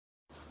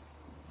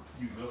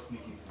You go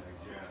sneak into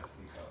Nigeria and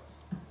sneak out.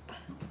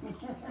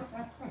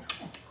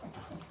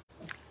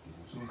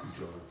 Some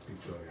picture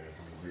as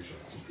immigration.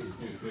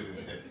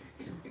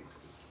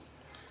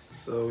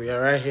 So we are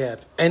right here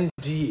at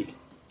NDA.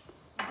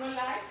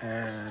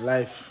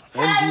 Life. NDA.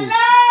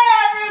 Hello,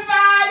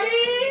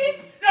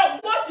 everybody. No,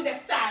 go to the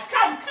style.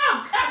 Come. I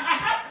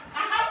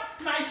have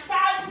my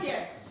style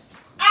here.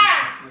 I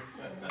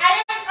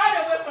am all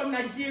the way from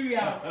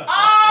Nigeria.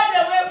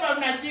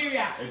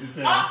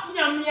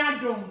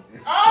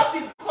 All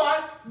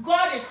because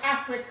God is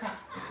Africa.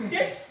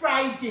 This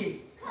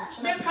Friday,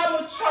 baby, I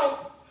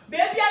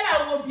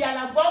will be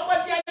a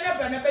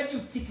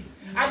ticket.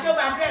 I don't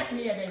address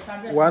me again.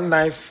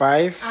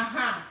 195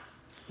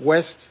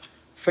 West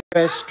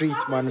First Street,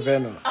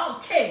 Vernon.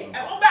 Okay.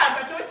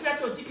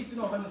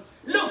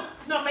 Look,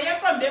 no, my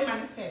from the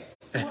manifest.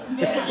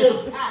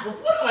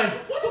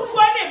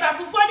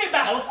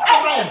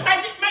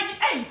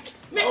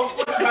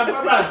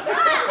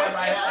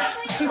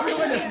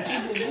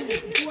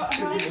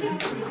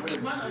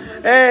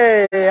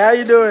 Hey, how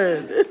you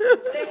doing?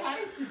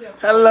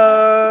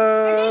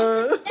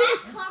 Hello.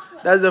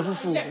 That's the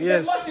fufu.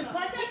 Yes.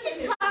 This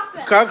is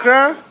cockroach.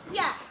 Cockroach?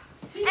 Yeah.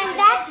 And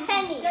that's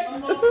Penny.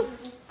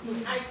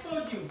 I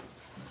told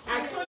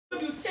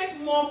you,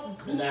 take more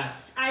fufu.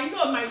 I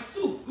know my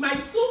soup.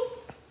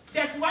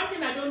 There's one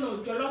thing I don't know,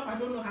 jollof. I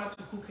don't know how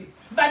to cook it.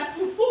 But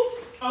fufu,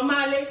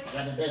 omale.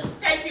 You're the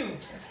best. Thank you.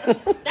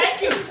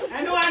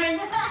 I know what I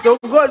mean. So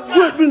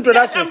good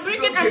introduction. I'm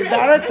bringing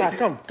Director,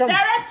 come. Director.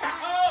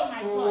 Oh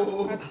my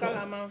God.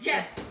 Pascal,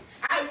 yes.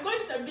 I'm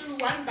going to do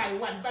one by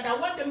one, but I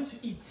want them to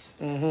eat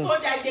so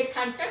that they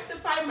can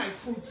testify my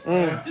food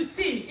to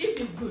see if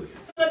it's good.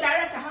 So,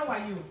 Director, how are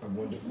you? I'm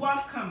wonderful.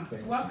 Welcome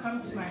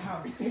to my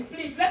house.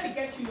 Please let me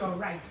get you your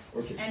rights,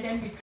 and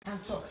then we can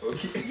talk.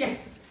 Okay.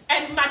 Yes.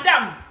 And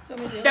Madam,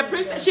 the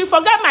princess, she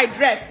forgot my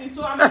dress, and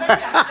so I'm very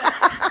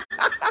upset.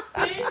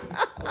 See,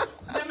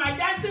 my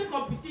dancing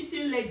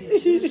competition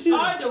lady,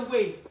 all the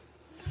way.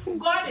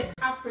 God is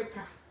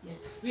Africa.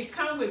 Yes. We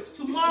can't wait.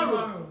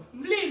 Tomorrow.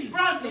 Please,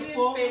 bronze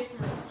for. Please,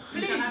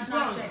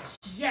 bronze.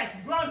 Yes,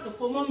 bronze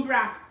for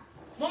Mombra.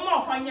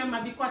 Momo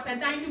Honyama, because I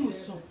died in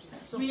Muso.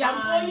 We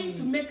are going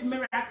to make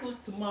miracles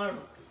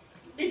tomorrow.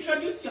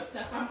 Introduce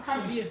yourself. I'm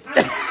coming.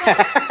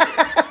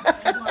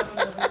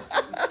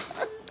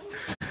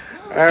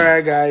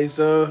 Alright, guys.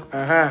 So,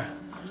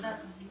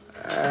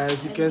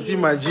 as you can see,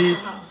 Majid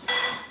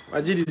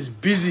is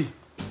busy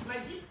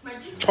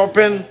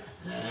chopping.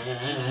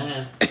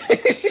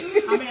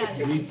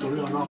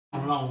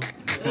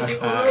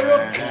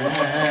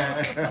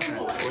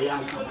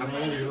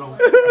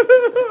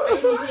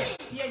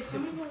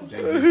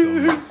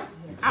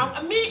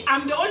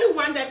 I'm the only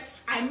one that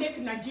I make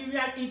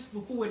Nigeria eat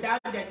fufu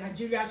without the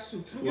Nigeria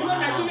soup. You know,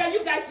 Nigeria,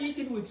 you guys eat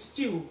it with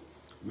stew.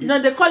 No,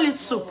 they call it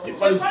soup. They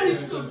call it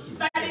soup,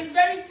 but it's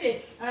very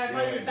thick.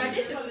 But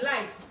this is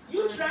light.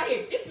 You try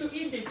it. If you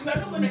eat this, you are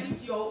not going to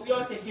eat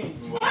yours again.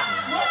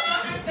 Wash your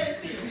hands and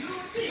see. You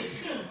will see.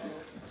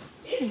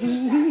 If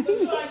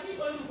you are the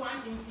only one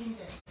in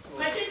there.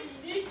 But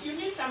if you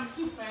need some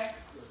soup,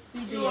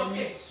 See, they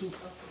okay. Soup.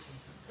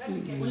 Let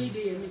me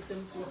get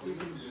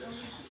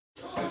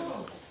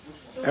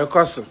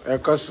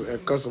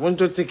Ekoso. Want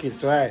to take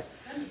it, right?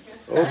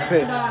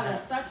 Okay.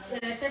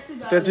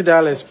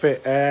 $30 per.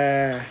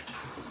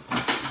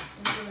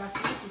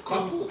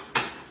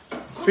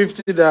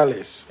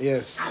 $50.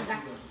 Yes.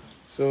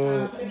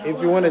 So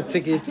if you want a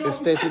ticket, it's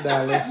 $30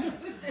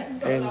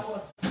 and.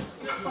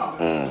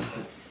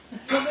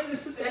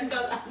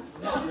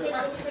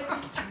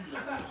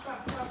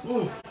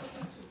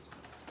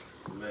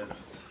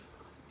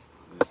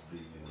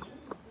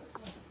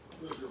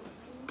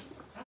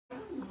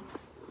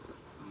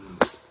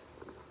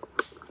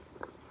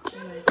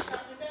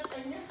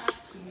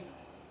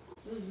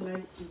 This is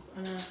nice soup.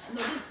 No,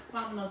 this is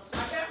palm nut soup.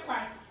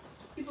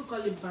 People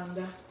call it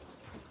banga.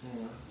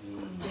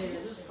 Yeah,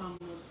 this is palm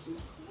nut soup.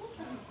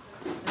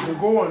 They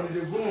go on.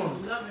 You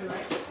love it,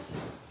 right?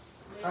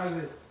 How's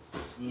it?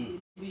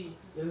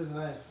 This is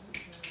nice.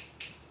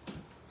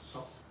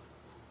 Soft.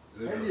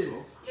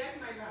 Yes,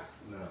 my God.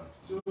 No.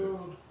 So,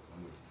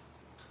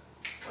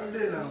 one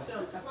day now.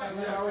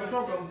 Yeah, I'll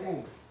chop and go.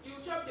 You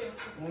chop them.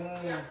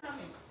 They are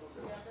coming.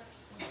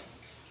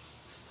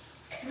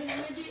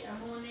 Maybe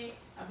I'm only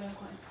a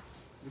banquet.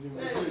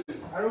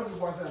 I don't think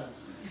what's that.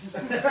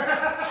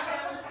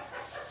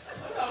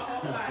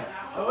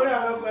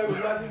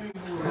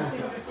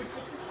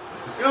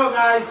 Yo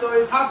guys, so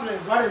it's happening.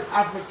 God is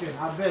African.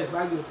 I bet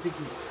buy your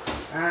tickets.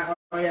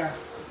 Oh yeah,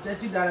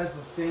 $30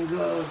 for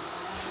single,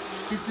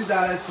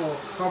 $50 for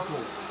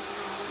couple.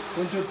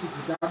 Control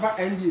tickets. About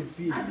NDA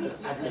fee.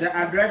 The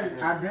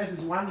address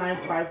is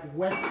 195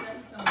 West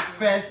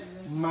First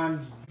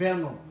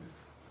Vernon.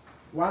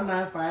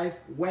 195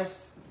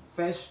 West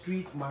First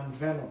Street,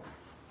 Vernon.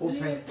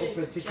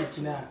 Open ticket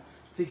now.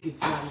 You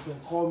can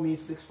call me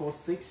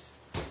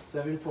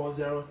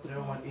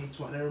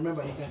 646-740-3181. And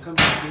remember, you can come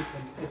to the gate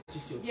and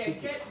purchase your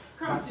ticket.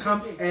 But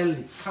come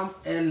early before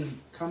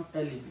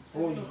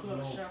you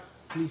know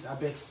Please, I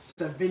beg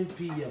 7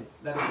 p.m.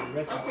 That is the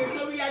red carpet. Okay,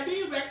 so we are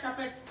doing red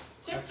carpet.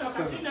 TikTok,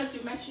 as soon as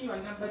you mention your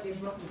number, they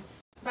block me.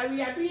 But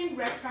we are doing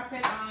red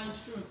carpet.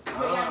 True. We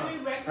are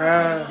doing red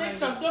carpet.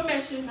 TikTok, don't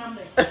mention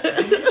numbers. I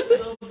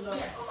don't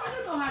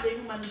know how they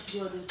even manage to do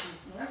all these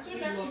things. No? As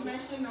soon as you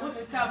mention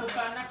numbers.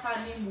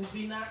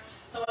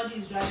 Somebody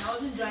is driving. I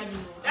wasn't driving. No.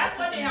 That's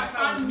what they have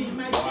found me.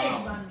 My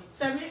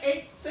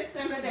page,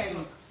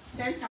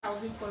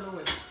 610,000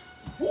 followers.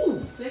 Ooh.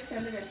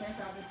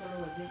 610,000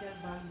 followers. They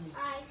just banned me.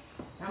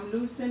 I'm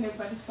losing it,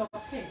 but it's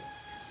okay.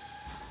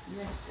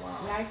 Yeah.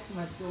 Wow. Life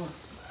must go on.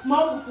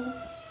 More fufu.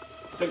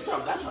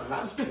 TikTok, that's your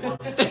last one.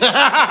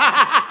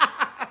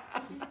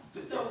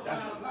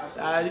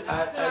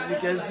 As you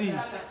can see,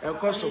 El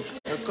Coso.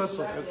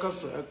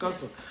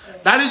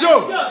 Daddy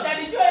Joe.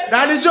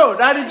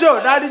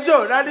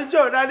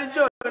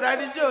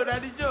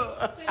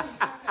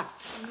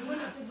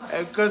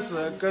 El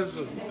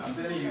Coso. I'm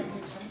telling you.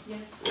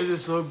 This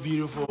is so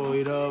beautiful,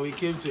 you know. We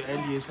came to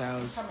NDA's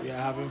house. We are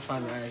having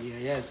fun right here.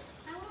 Yes.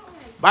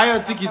 Buy your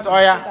ticket,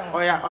 Oya.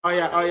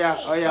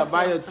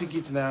 Buy your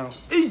ticket now.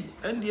 Hey,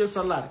 NDA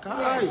salad,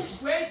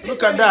 guys.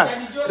 Look at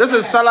that. This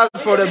is salad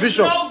for the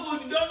bishop.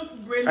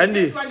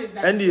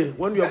 NDA,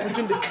 when you are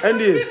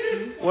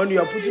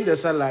putting the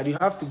salad, you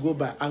have to go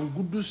by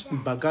Angudus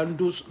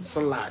Bagando's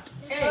salad.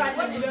 Hey,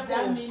 what does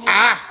that mean?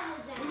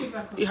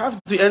 You have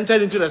to enter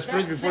into the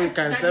spirit before you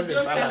can serve the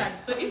salad.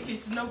 So if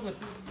it's not good,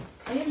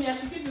 I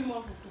should give you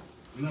more food.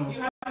 No.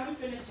 You haven't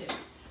finished it.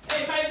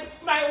 Hey,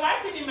 my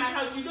wife in my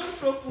house, you don't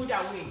throw food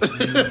away.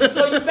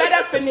 So you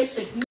better finish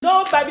it.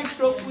 Nobody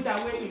throw food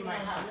away in my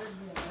house.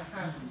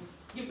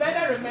 You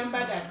better remember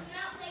that.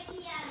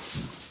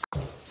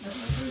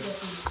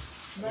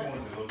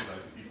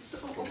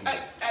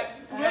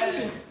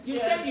 Really? You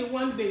said you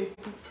want baby.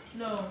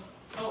 No.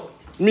 Oh.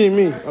 Me.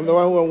 I'm the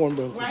one who won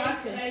baby. Why?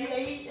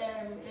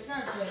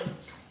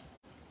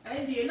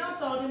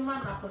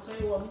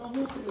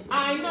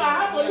 I know, I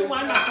have only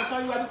one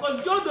Akotoriwa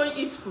because Joe don't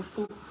eat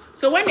fufu.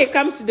 So when it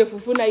comes to the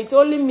fufu now, it's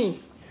only me.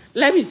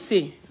 Let me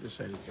see. This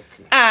side is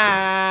okay.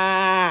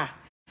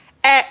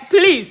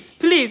 Please,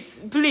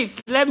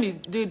 let me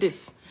do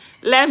this.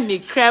 Let me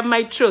clear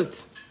my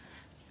throat.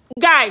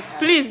 Guys,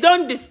 please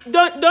don't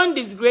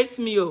disgrace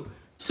me. Oh.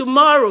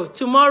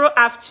 Tomorrow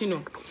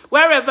afternoon,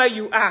 wherever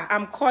you are,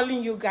 I'm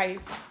calling you guys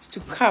to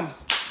come.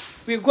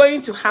 We're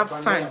going to have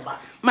fun.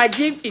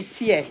 Majid is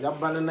here.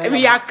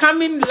 We are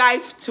coming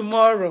live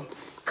tomorrow.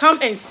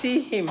 Come and see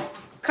him.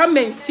 Come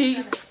and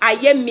see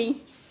Adeyemi.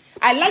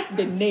 I like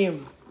the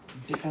name.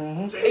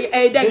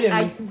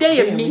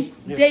 Adeyemi.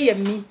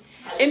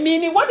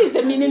 Meaning, what is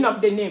the meaning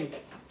of the name?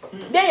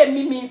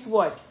 Adeyemi means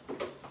what?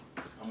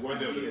 I'm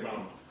worthy of the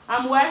crown.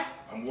 I'm where?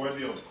 I'm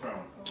worthy of the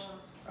crown.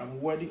 I'm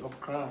worthy of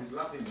crowns.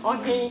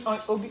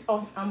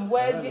 I'm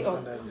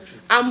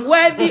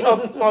worthy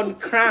of on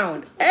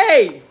crown.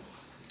 Hey.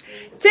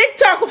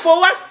 TikTok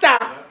for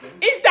WhatsApp,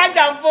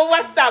 Instagram for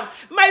WhatsApp,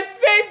 my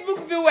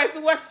Facebook viewers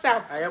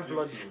WhatsApp. I am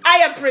bloody.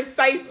 I am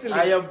precisely.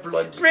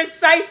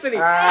 Precisely.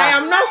 I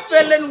am not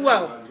feeling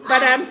well,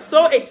 but I am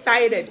so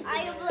excited.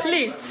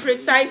 Please,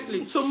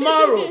 precisely.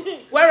 Tomorrow,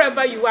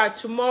 wherever you are,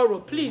 tomorrow,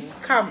 please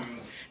come.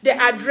 The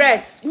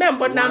address,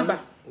 remember number?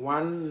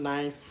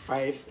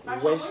 195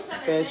 West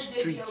First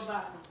Street.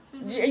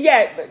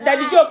 Yeah,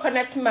 Daddy Joe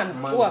connect man.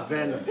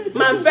 Vernon.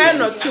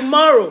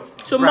 Tomorrow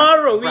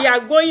we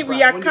are going.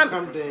 We are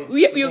coming.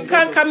 You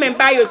can come and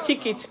buy your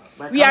ticket.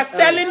 We are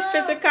selling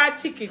physical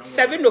tickets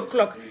 7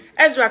 o'clock.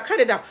 Ezra, cut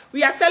it out.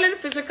 We are selling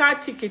physical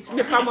tickets.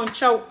 Me come on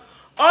chow.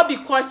 All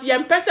because you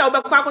pesa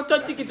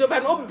obekwakoto tickets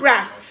open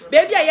obra.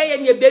 Baby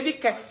aye baby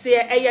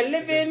kase aye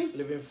living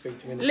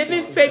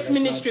faith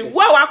ministry.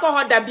 Wow,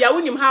 alcohol that be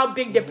unim how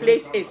big the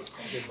place is.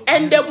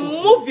 And the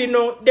movie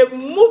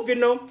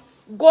no.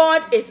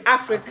 God is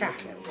Africa.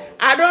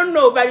 I don't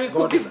know, but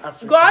God is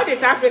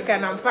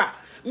African.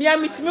 Me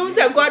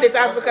say God is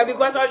Africa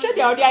because I'll show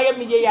the audio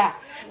media.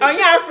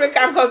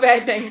 African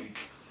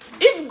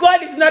if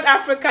God is not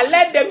Africa,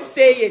 let them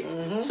say it.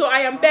 So I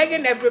am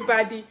begging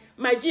everybody,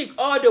 Majid,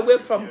 all the way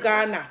from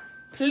Ghana,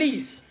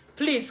 please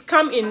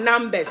come in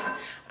numbers.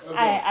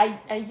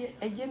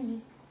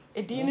 Adeyemi.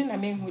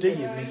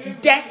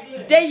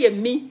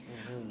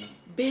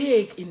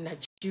 Big in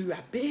Nigeria.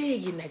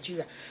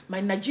 My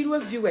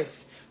Nigerian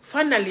viewers,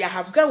 finally I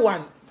have got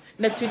one.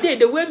 Now today,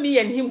 the way me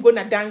and him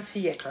gonna dance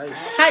here.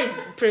 Hi,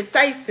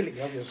 precisely.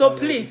 So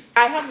please,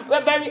 I have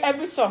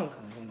every song.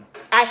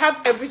 I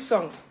have every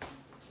song.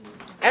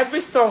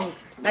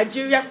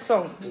 Nigeria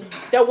song.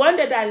 The one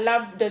that I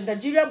love, the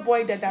Nigeria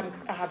boy that I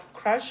have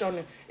crush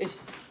on is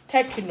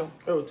Tekno.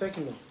 Oh,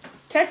 Tekno.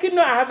 Tekno,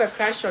 I have a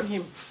crush on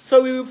him.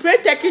 So we will play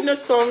Tekno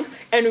song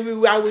and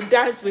I will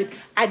dance with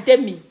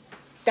Adeyemi.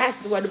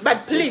 That's what,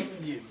 but please,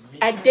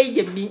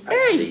 Adeyemi.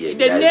 Hey,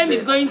 the name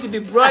is going to be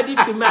broadened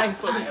to mine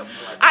for me.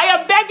 I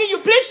am begging you,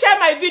 please share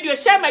my video.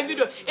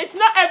 It's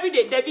not every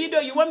day. The video,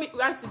 you want me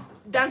to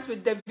dance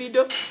with the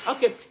video?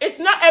 Okay, it's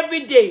not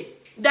every day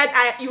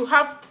that you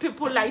have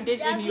people like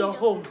this in your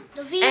home.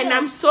 And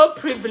I'm so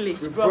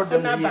privileged, bro.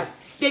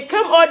 They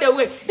come all the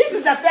way. This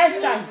is the first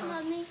time.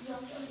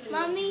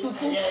 Mommy.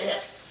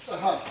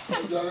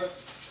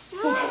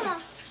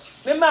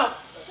 Mama.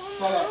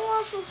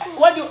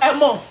 What do you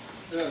Emo?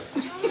 Yes.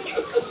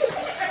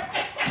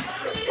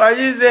 What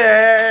you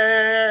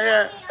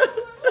say?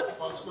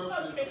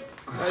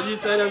 What you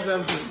tell them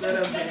something? Tell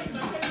them something.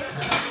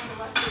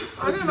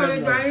 Okay,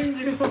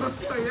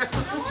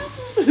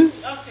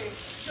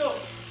 so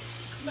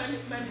money.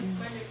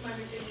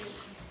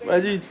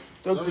 Majid,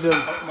 talk to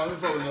them. Mommy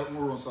for we have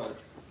more on side.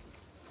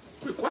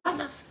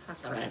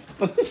 Has arrived.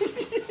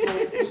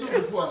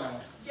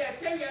 Yeah,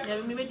 10 years.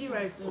 Yeah, we made you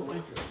rice. No.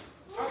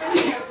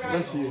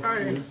 Let's see.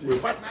 Let's see.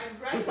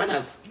 What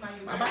has?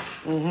 Baba.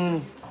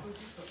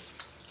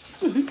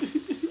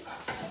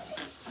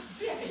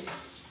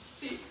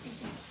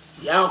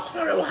 Yeah,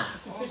 Korewa.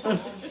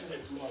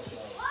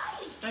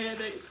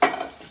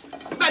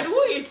 But who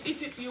is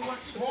eating? You want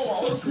to?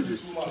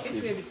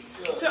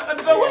 So, but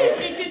who is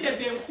eating the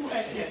benku?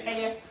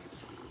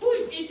 Who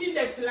is eating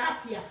the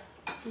tilapia?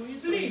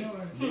 Please.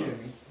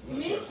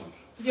 Me?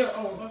 Yeah,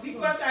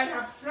 because I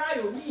have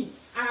tried me.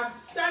 I have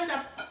stand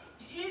up.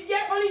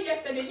 Yeah, only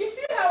yesterday. You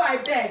see how I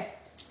beg?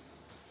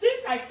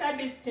 Since I started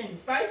this thing,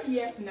 5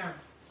 years now.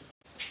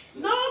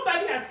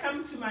 Nobody has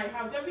come to my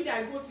house. Every day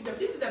I go to them.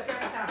 This is the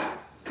first time.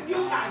 You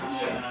are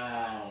here.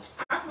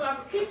 I could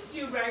have kissed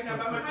you right now,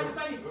 but my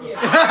husband is here.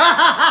 My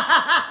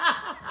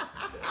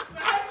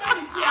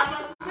husband is here. I'm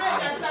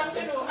afraid that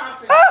something will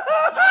happen.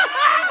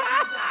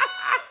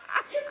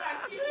 If I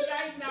kiss you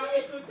right now,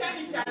 it will turn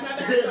into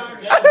another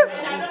story.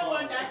 And I don't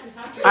want that to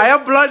happen. I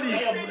am bloody.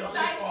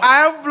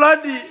 I am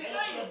bloody. So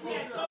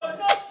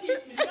no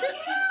kissing, no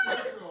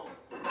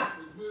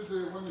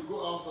kissing. When you go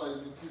outside,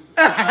 you kiss it.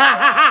 But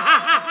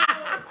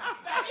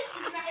if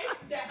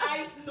the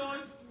eyes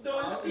don't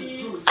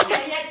see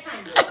any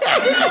time.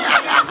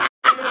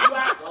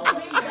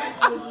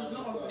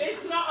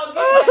 It's not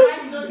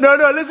okay. No,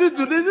 listen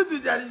to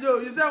Daddy Joe.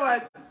 You say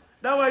what?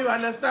 That's why you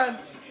understand.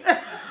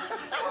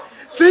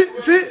 see,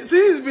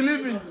 he's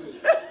believing.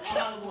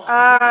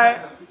 I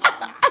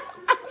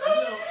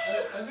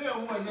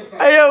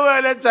am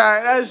one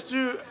time. That's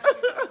true.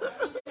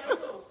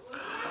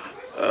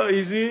 Oh,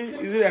 is he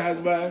the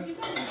husband?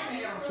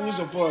 Full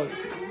support.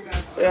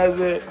 That's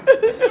it.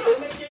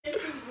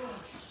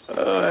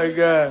 Oh my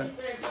God.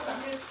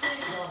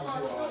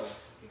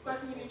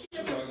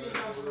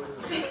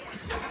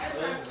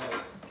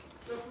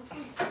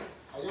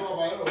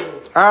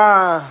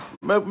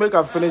 Make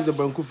her finish the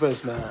banku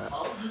first now.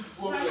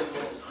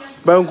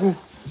 Banku.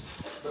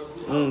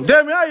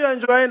 Demi, how you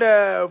enjoying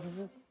the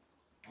fufu?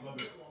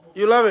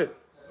 You love it?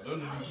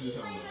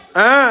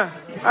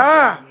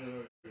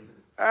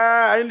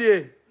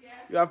 India.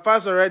 You have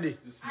passed already.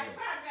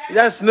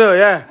 Yes, no,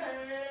 yeah.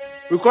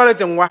 We call it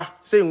Ngwa.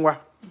 Say Ngwa.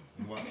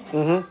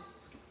 Ngwa.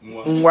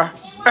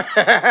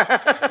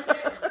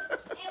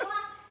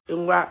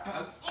 Ngwa.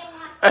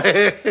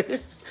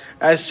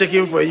 I was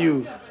checking for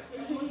you.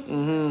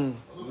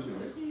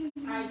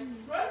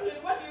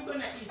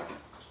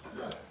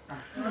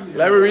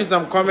 Let me read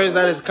some comments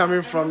that is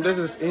coming from. This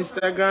is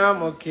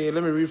Instagram. Okay,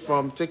 let me read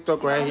from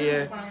TikTok right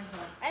here.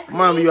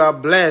 Mom, you are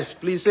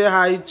blessed. Please say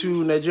hi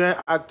to Nigerian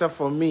actor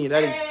for me.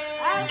 That is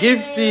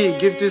Gifty.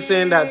 Gifty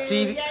saying that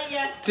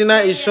Tina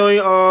is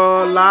showing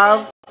all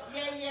love.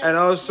 And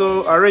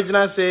also,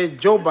 Original say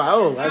Joba.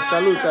 Oh, I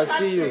salute. I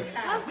see you.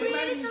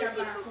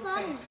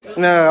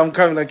 No, I'm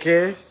coming,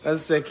 okay?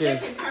 That's second.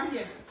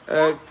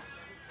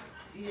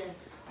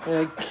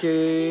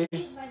 Okay.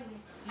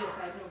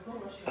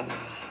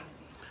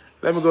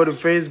 Let me go to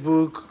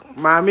Facebook.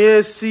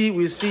 Mami C,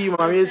 we see you,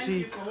 Mami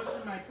C.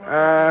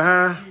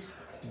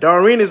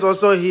 Doreen is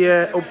also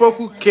here.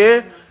 Opoku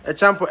K, a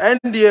champion.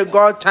 NDA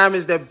God time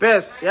is the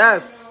best.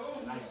 Yes.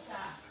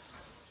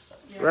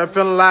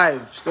 Rapping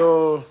live.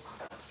 So,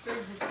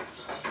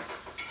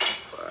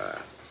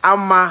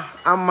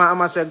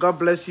 Amma said, God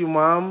bless you,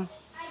 Mom.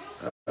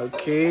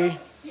 Okay.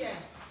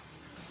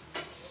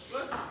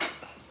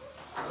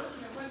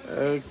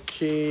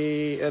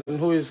 Okay. And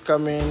who is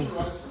coming?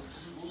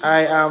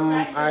 I am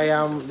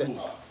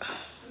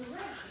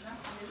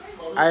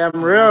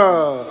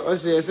real.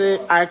 What's it? I say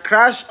I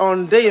crash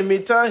on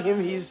Adeyemi. Tell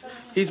him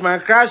he's my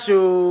crush.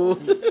 Oh.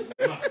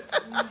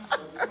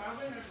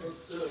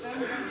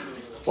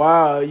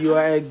 Wow, you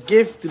are a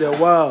gift to the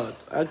world.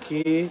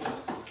 Okay.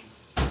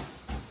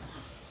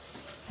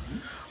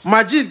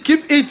 Majid,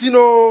 keep eating.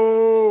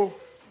 Oh.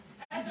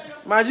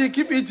 Majid,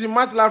 keep eating.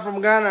 Matla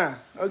from Ghana.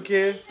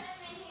 Okay.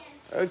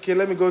 Okay,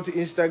 let me go to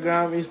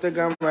Instagram.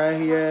 Instagram right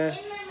here.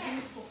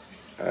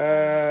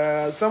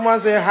 Someone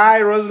say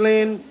hi,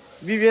 Roselyn.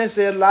 Vivian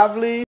said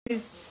lovely.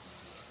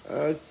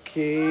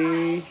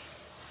 Okay.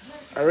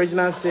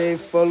 Original say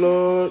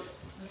follow.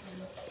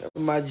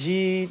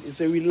 Majid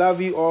say we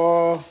love you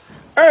all.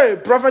 Hey,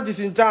 Prophet is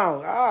in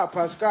town.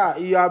 Pascal,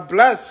 you are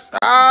blessed.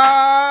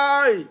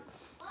 Aye.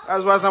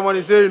 That's why someone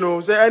is saying,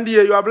 say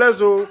NDA, you are blessed,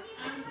 to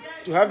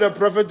have the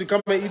Prophet to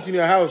come and eat in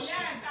your house.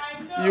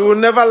 You will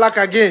never lack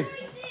again.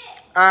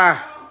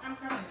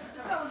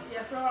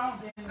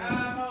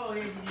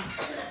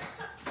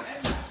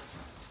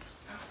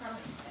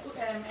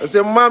 I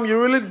said, Mom,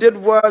 you really did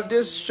well.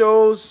 This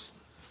shows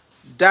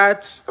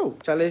that. Oh,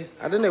 Charlie,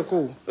 I didn't know.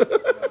 Cool.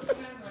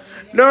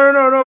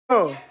 No.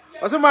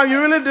 I said, Mom, you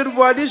really did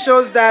well. This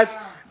shows that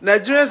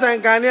Nigerians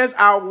and Ghanaians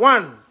are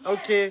one.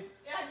 Okay.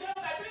 Yeah, I do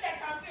the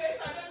campaign.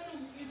 If I don't do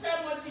the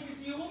same one ticket,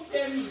 you won't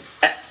pay me.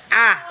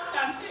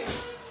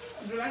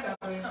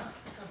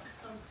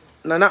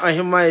 Nana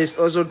Ahima is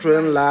also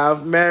throwing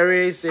love.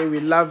 Mary say we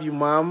love you,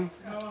 Mom.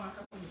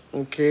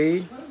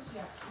 Okay.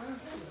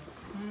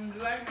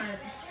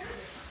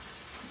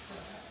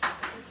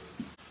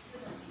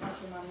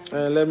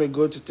 Let me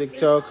go to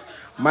TikTok.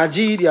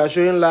 Majid, you are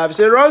showing love.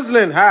 Say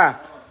Roselyn,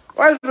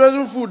 why is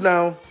Roselyn food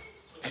now?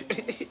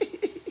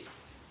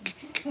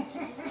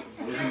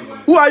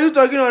 Who are you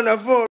talking on the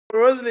phone?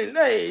 Roselyn,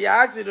 hey, you're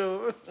asking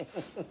though.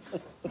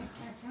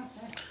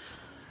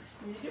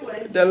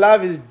 The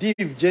love is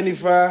deep,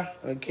 Jennifer.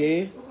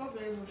 Okay.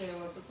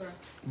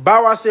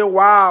 Bawa say,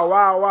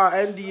 wow.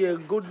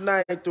 NDA, good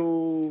night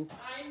to.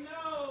 I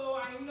know.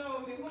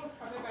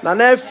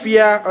 Nana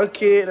Fia,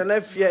 okay. Nana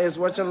Fia is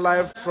watching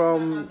live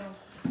from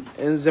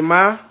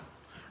Ngissah.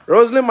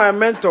 Roselyn, my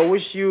mentor,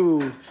 wish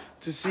you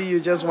to see you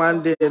just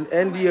one day. And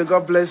NDA,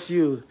 God bless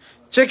you.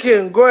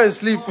 Chicken, go and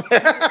sleep.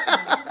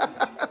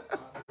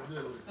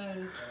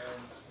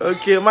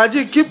 Okay,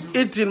 Majid, keep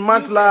eating,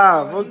 much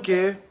love.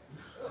 Okay.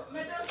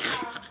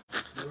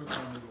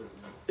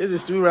 This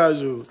is too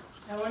Rajo.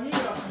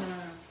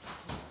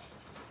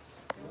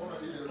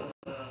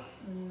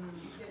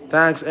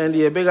 Thanks,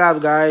 Andy. Big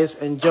up, guys.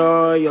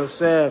 Enjoy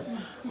yourself.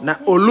 Now,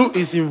 Olu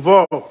is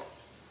involved.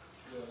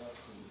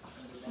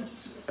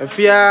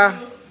 Afia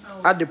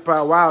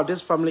Adepa. Wow,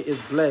 this family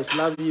is blessed.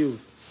 Love you.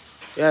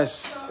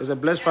 Yes, it's a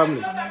blessed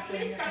family.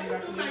 Please, can you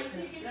do my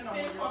ticket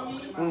stay for me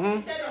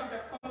instead of the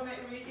comment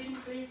reading,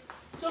 please?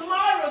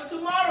 Tomorrow.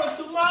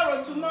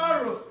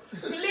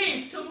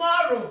 Please,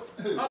 tomorrow.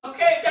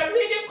 Okay, the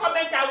reading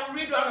comments, I will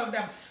read all of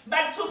them.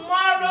 But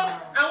tomorrow,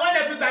 I want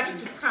everybody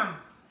to come.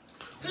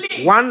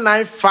 Please.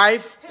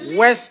 195 Please.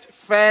 West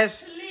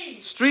First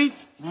Please.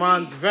 Street,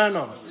 Mount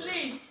Vernon.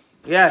 Please.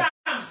 Yes.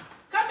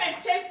 Come and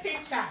take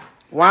picture.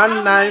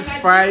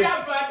 195.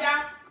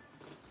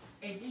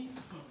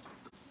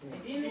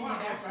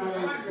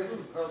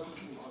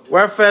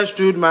 Welfare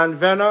Street, Mount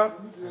Vernon.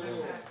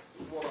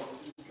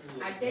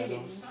 Adeyemi.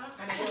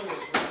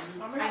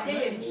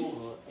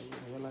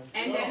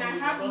 And then I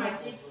have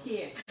Majid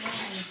here.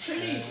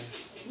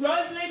 Please,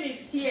 Roselyn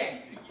is here.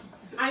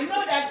 I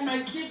know that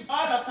Majid,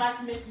 all of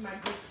us miss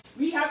Majid.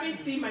 We haven't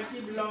seen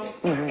Majid long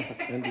time.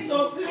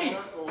 So please,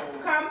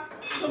 come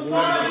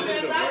tomorrow.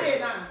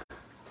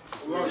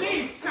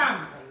 Please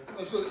come.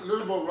 That's a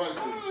little bit right.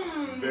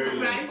 Very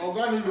Right?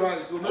 Organic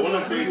rice. So I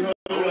want to taste it.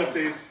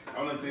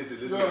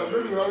 Yeah,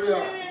 maybe hurry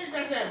up.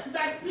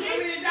 But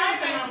please,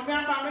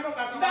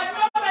 but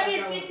nobody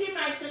is eating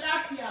my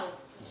tilapia.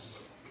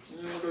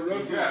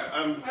 Yeah,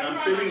 I'm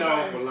saving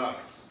now for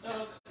last.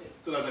 Okay.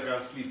 So that I can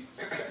sleep.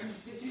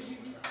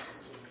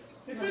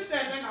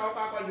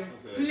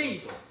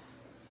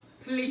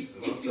 Please,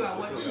 if you are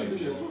watching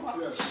me,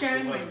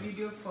 share my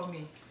video for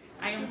me.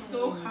 I am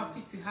so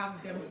happy to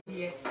have them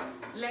here.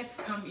 Let's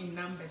come in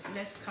numbers.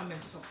 Let's come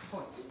and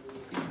support.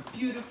 It's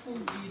beautiful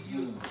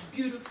video. It's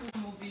beautiful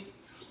movie.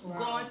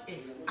 God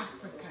is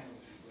African.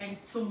 And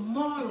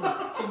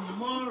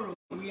tomorrow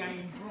we are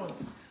in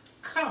Bronx.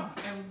 Come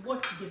and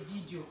watch the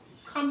video.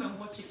 Come and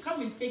watch it.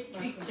 Come and take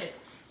pictures.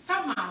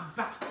 Some are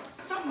back.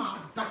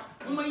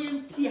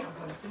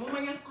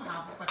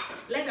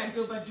 Let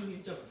Ajoba do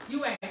his job.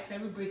 You are a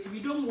celebrity. We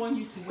don't want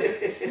you to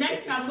wait.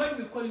 Next time when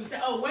we call you, say,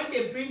 oh, when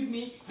they bring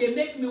me, they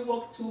make me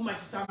work too much,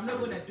 so I'm not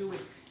going to do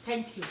it.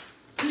 Thank you.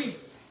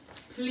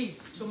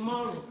 Please,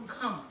 tomorrow,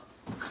 come.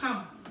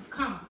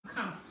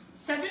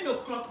 7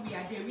 o'clock we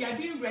are there. We are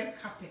doing red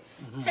carpet.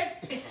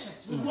 Take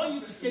pictures. We want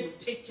you to take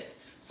pictures.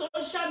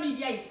 Social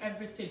media is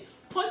everything.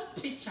 Post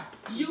picture.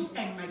 You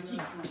and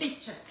Majid,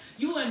 pictures.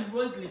 You and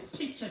Roselyn,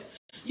 pictures.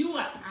 You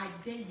are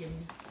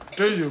Adeyemi.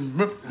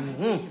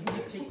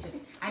 Pictures.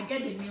 I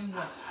get the name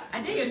wrong.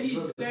 Adeyemi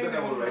is very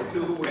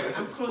right.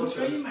 I'm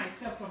controlling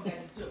myself from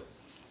that joke.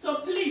 So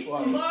please,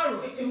 tomorrow,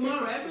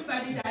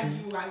 everybody that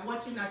you are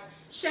watching us,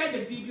 share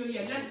the video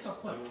here. Let's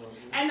support.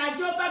 And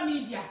Ajoba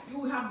Media,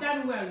 you have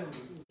done well.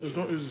 It's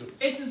not easy.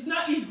 It is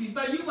not easy,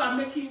 but you are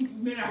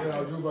making miracles.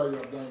 Yeah, Ajoba, you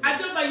have done well.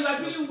 Ajoba, you are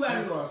doing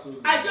well.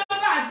 Ajoba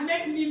has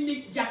made me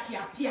meet Jackie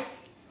appear.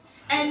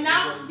 And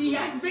now he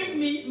has bring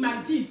me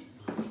Majid.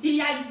 He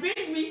has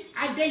bring me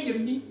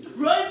Adeyemi.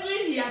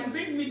 Roselyn, he has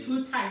bring me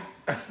 2 times.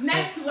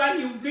 Next one,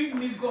 he will bring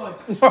me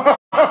God.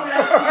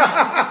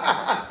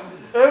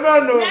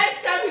 Amen.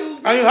 Next time he will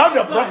bring And you have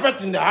the God.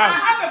 prophet in the house. I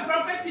have a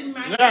prophet in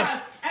my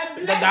house.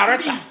 And the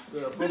director.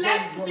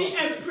 Bless me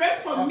and pray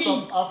for me.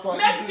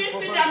 Make me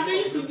see that I'm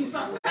going to be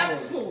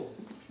successful.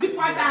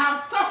 Because I have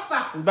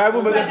suffered. The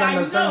Bible makes us But I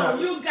understand know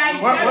that. you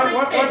guys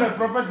When the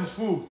prophet is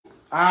full, he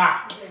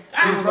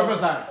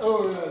prophesy.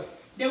 Oh,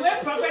 yes. The way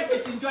Prophet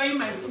is enjoying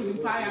my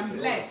food, I am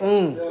blessed.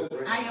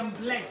 I am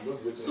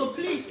blessed. So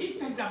please,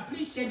 Instagram,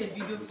 please share the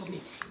video for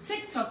me.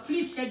 TikTok,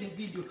 please share the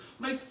video.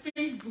 My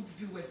Facebook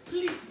viewers,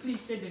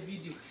 please share the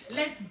video.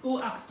 Let's go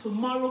up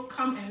tomorrow.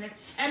 Come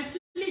and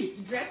please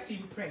dress to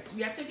impress.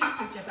 We are taking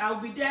pictures.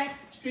 I'll be there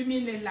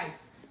streaming the live.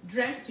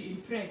 Dress to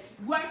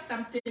impress. Wear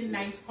something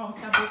nice,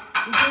 comfortable.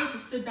 We're going to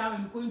sit down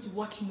and we're going to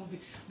watch movie.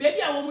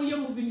 Baby, I want your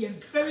movie here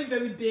very,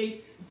 very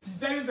big. It's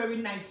very, very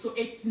nice. So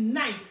it's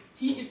nice.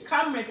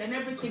 Cameras and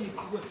everything is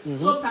good.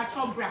 So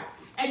patron bra.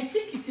 And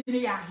tickets in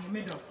the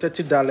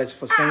 $30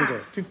 for single,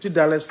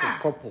 $50 for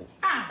couple.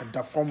 At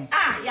the form.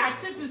 Yeah,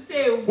 just to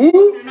say who?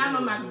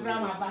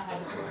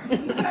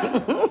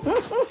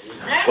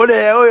 Oh,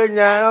 there, oh,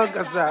 yeah,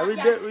 Ngissah.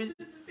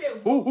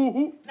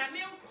 Who?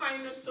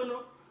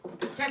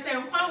 Just a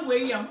one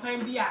way and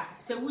fine beer.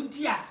 So would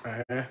ya?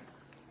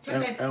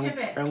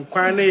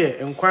 Enquire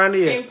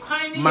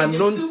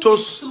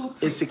Manontos,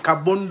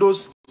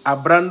 Esicabondos,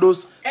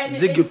 Abrandos,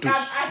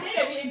 Zigitus.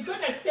 It's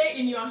gonna stay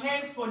in your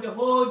hands for the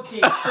whole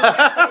day.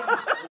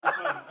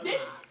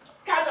 This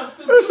kind of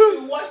soup, if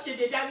you wash it,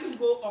 it doesn't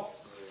go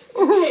off.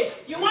 Okay,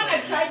 you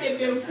wanna try the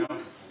bamboo?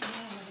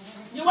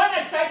 You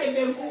wanna try the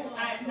bamboo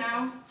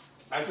now?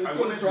 I want to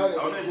eat the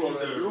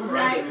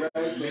rice.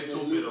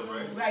 Little bit of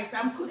rice. Rice.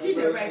 I'm cooking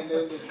the rice.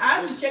 I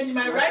have to change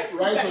my rice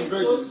cooker is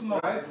so small.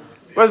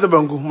 Where's the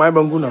bangu? My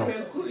bangu now.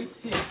 Bangu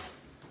is here.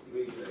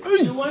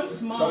 You want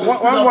small?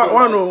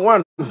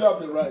 One. You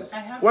have the rice.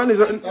 One is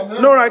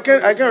no. I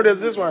can't. There's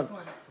this one.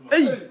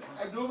 Hey.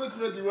 I drove it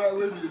to the right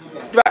way.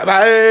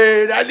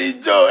 Hey, Daddy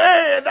Joe.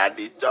 Hey,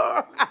 Daddy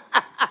Joe.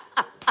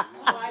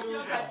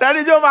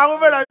 Daddy Joe, I'm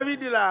over that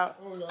video now.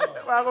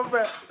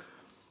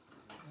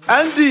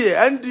 Andy.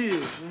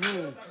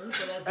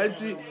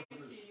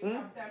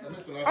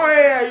 Oh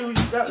yeah, you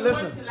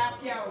listen.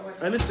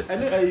 I need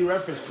a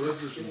reference.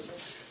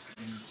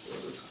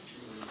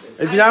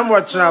 If you are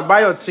watching now, buy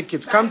your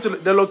ticket. Come to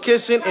the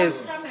location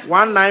is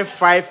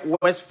 195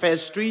 West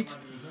First Street,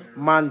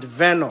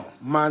 Vernon.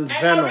 My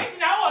number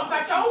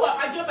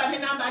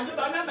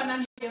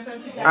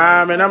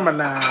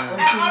now.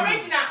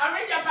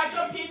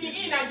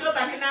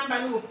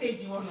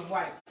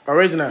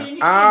 Original.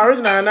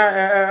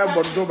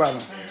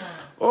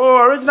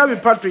 Oh, original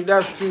with Patrick.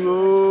 That's true.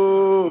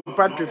 Oh,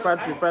 Patrick.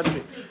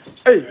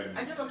 Hey.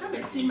 Come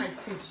and see my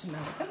fish now.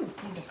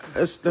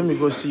 Let me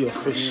go see your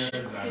fish.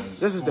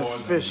 This is the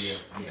fish.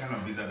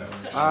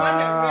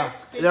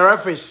 The red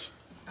fish.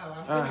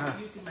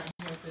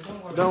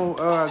 Don't.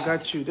 Oh, I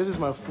got you. This is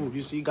my food.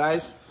 You see,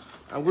 guys.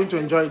 I'm going to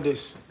enjoy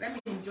this.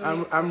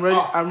 I'm ready.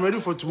 I'm ready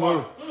for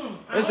tomorrow.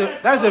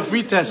 That's a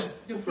free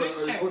test. The free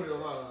test.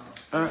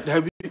 So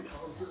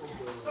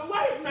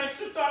where is my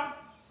shooter?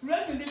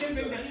 Roselyn didn't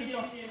bring the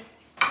shooter.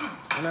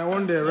 And I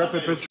want the red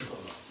pepper.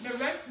 The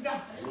red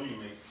pepper.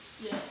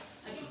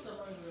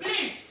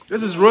 Please.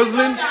 This is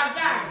Roselyn.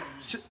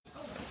 Shooter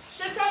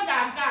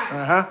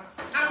Gaga.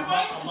 I'm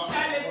going to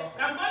sell it.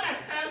 I'm going to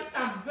sell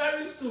some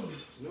very soon.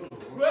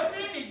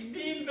 Roselyn is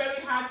being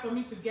very hard for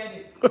me to get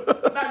it.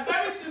 But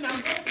very soon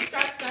I'm going to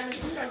start selling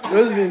Shooter Gaga.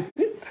 Roselyn,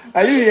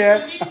 are you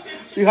here?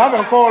 You have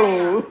a call.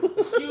 You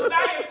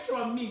buy it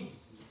from me.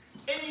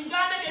 And in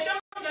Ghana, they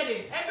don't get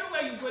it.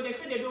 Everywhere you go, they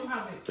say they don't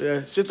have it.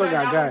 Yeah, Shooter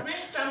Gaga. I'll bring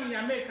some in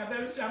America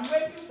very soon. I'm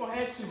waiting for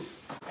her to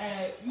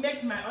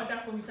make my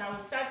order for me. So I will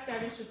start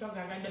selling Shooter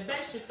Gaga, the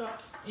best shooter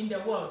in the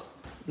world.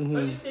 The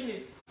only thing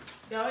is,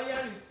 the oil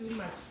is too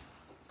much.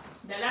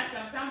 The last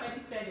time somebody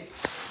said it.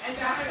 And I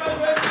saw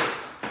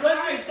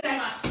Roselyn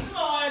said, I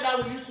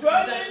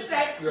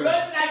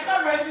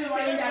saw Roselyn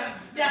saying that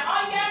the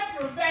oil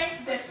prevents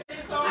the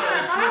shooter.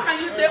 How can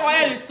you say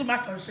oil is too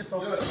much on shooter?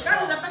 That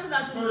was the person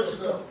that told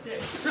shooter.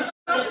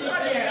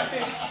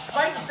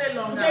 Why to stay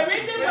longer? The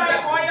reason why the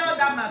oil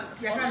that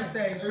must, you can't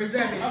say,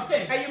 preserve it.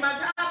 Okay. And you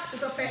must have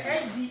shooter for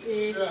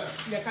FDA, you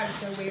can't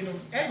say, wait, no.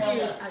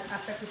 FDA are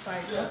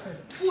certified. Okay.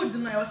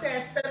 Food, I will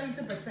say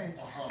 70%.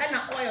 And the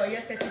oil,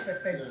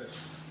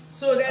 30%.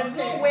 So there's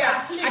no way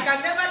I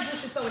can never do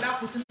shooter without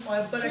putting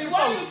oil. But we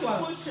want you to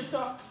put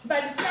shooter,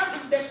 but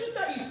the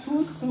shooter is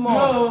too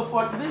small. No,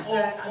 for this,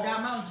 the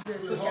amount is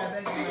so it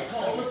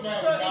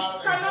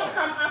cannot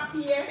come up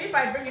here. If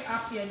I bring it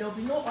up here, there will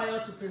be no oil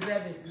to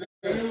preserve it.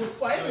 And it will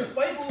spoil. If it's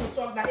spoiled, people will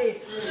talk that, hey,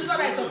 this is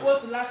what I'm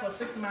supposed to last for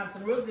 6 months.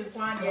 And Roselyn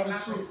Kwan, but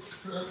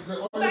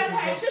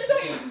her shooter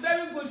is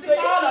very good. So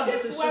all of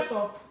this is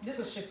shooter. This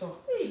is shooter.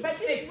 But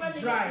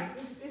it's dry.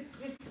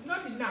 It's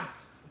not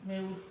enough.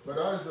 But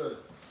I said.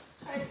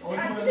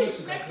 At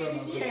least make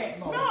it here.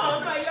 No,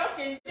 you're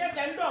okay. Just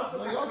endorse.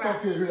 That's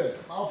okay here.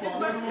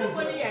 Because your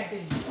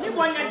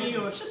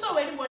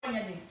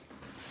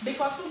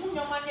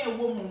money a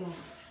woman.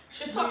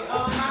 She talk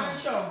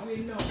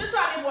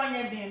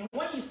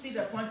when you see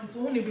the quantity,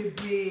 only be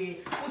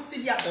put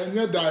it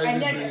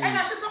and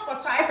I should talk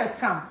about twice as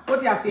come.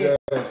 What you have here?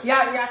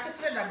 Yeah,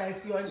 children that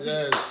is your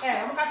yes.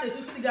 I'm going to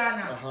say 50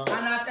 Ghana and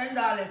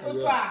 $10. So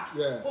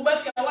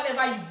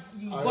whatever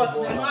you got, the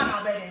one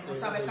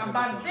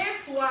but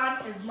this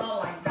one is not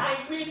like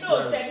that. We know,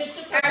 and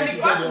because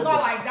it's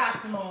not like that,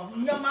 no,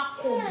 your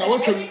Now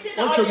what can we be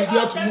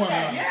here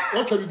tomorrow?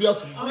 What can we be here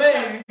tomorrow?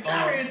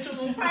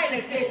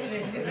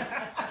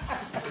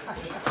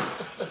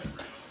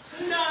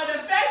 No, the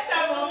first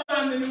time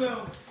I'm in the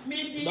room. Me,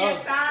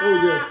 yes. Oh,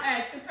 yes.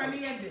 I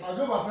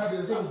know my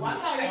parents. I don't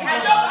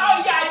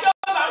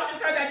about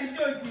Shitton that you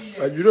don't do.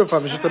 You don't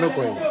have a shit on the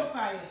coin.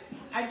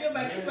 I do,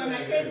 but this one I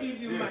can't give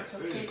you much,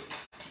 okay?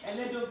 A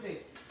little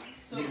bit.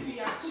 So we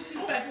are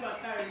cooking that you are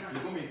carrying.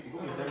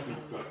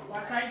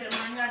 What I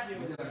demand that you.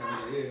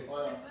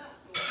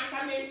 I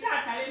can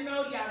start, I don't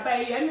know, yeah, but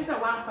you need a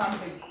one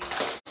family.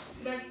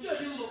 The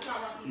children will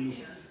come up. Come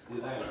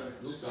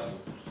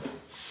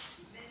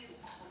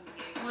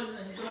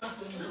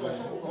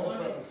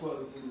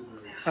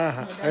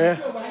here.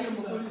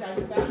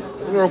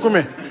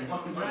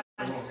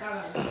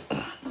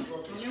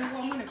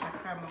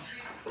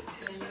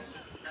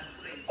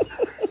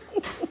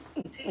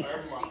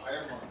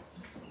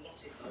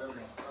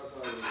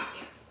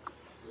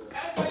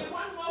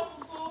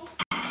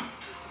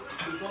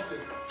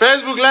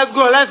 Facebook, let's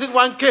go. Let's hit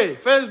 1K.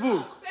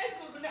 Facebook.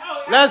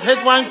 Let's hit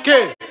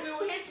 1K.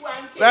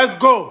 Let's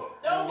go.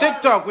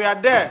 TikTok, we are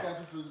there.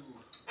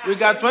 We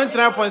got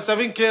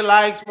 29.7K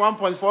likes,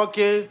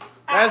 1.4K.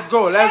 Let's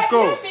go. Let's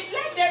go. Let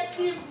them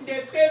see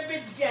the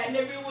favorite girl and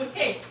they will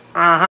hate.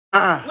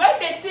 When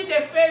they see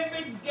the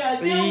favorite girl,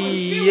 they will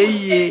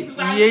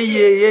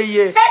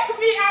yeah. Take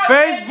me out.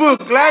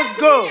 Facebook, let's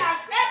go.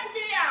 Take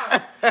me out.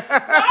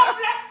 God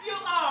bless you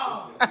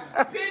all.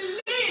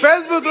 Believe.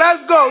 Facebook,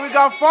 let's go. We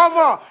got 4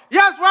 more.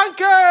 Yes, 1K.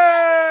 Thank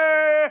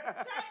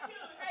you.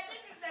 And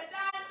this is the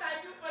dance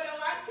I do for the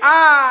 1K.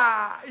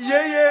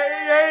 Yeah.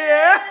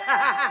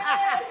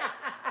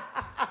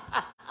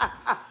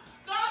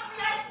 God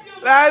bless you.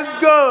 Let's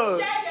go.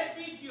 Share the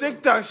video.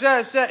 TikTok,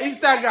 share.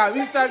 Instagram,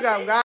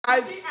 guys.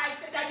 I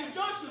said that the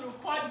Joe should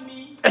record me.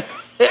 And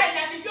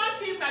then the Joe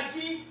see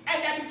Majid. And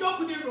then the Joe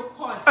couldn't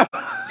record.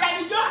 Then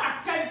the Joe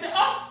had to say,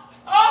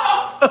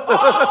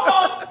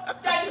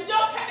 Then the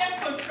Joe can't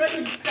control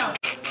himself.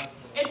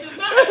 It is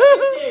not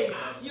every day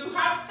you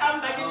have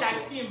somebody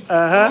like him. I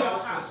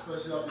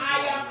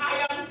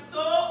am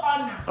so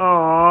honored.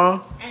 Aww.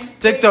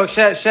 TikTok,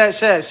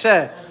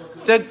 share.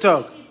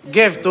 TikTok,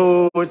 give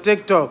to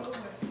TikTok.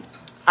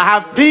 I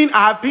have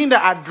pinned the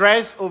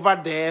address over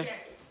there.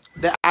 Yes.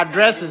 The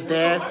address is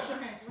there.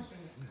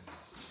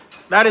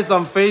 That is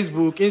on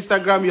Facebook,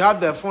 Instagram. You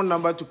have the phone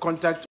number to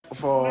contact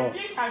for.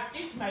 Majid has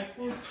eaten my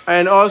food.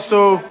 And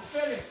also. I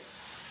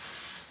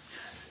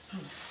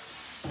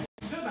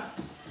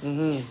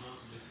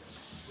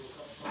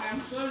am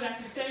so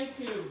lucky. Thank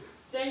you.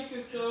 Thank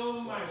you so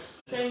much.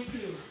 Thank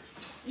you.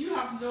 You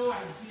have no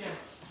idea.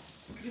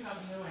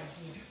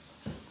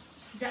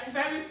 That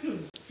very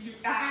soon.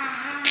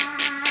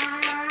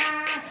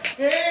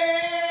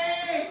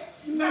 Hey!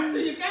 Master,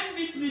 you can't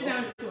beat me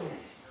down so.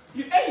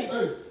 We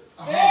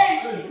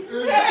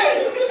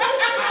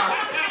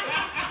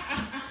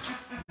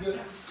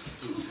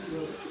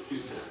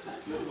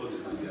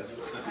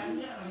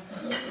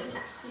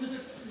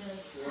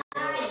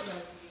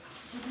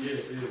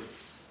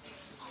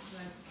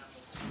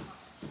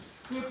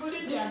put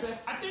it there, but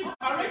I think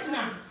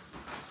original.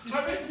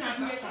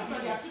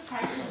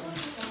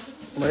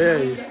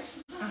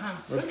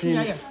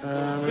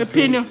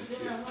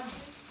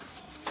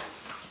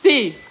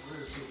 See,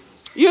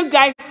 you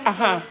guys,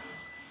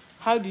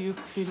 how do you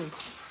pin it?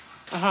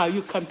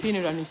 You can pin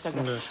it on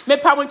Instagram. Me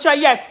pamucha,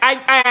 yes,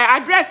 I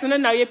address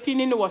and now you're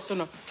pinning the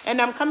wasono,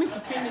 and I'm coming to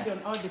pin it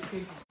on all the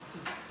pages too.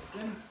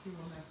 Let me see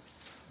what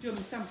do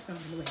me some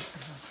way.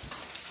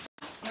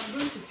 I'm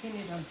going to pin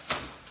it on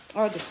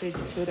all the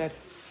pages so that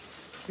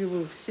you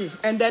will see.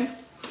 And then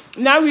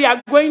now we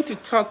are going to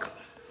talk.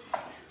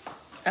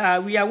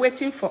 We are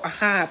waiting for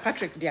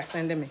Patrick. They are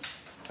sending me.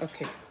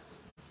 Okay.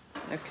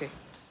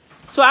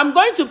 So I'm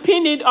going to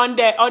pin it on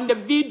the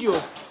video,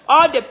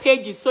 all the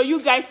pages, so you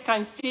guys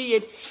can see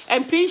it.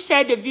 And please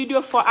share the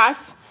video for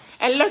us,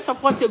 and let's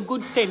support a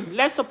good thing.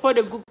 Let's support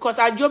a good cause.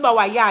 Ajoba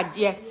wa yard,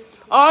 yeah,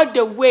 all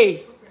the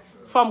way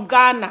from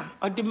Ghana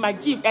or the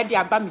Majid Eddie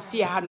Abami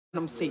Fia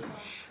Hanum say,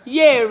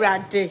 yeah,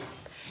 rade.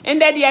 And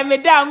that the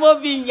Ameda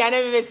moving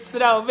Yana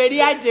Slow,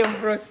 very agent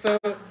broso.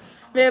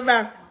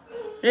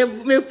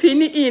 Me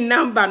pin in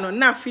number no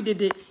na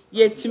fidede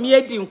yet me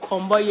edin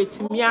combo yet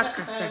me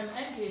akasa.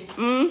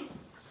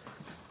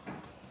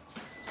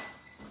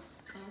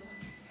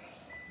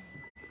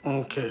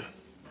 Okay.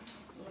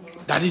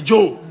 Daddy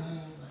Joe.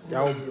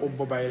 Ya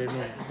obo bayre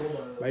no.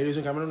 Bayre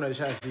so camera no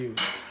share see you.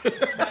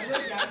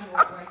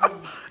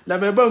 Na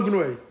me bank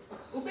no e.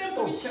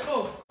 Ubempo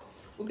Michel.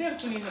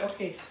 Ubempo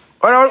okay.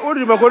 What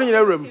did you go in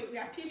the room? We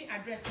are pinning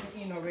address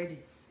in already.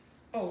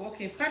 Oh,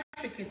 okay.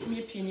 Patrick, it's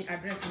me pinning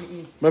address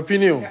in. My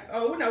pinning.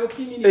 Oh, now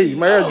pinning. Hey,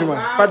 my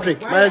Juma. Patrick,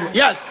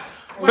 yes.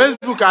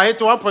 Facebook, I hit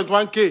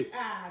 1.1K.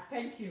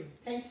 Thank you.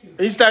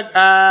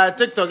 Instagram,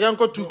 TikTok, you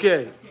got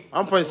 2K,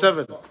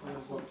 1.7.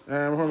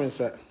 Home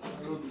inside.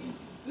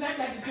 Let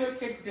Daddy Joe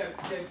take the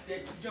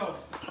job.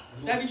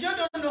 Daddy Joe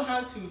don't know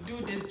how to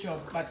do this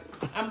job, but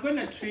I'm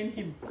gonna train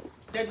him.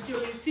 Daddy Joe,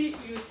 you see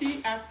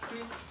us,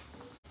 please.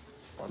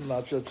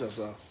 Not church,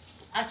 sir.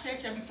 I check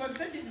because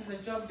this is a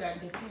job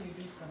that they can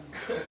do for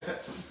me.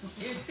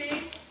 You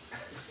see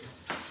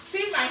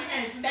my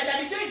hands. That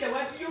I enjoy the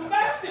what you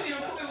must be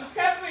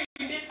careful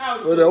in this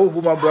house. Oh, the old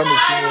woman brand is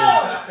I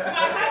know.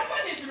 My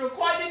husband is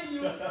recording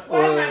you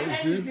while my hand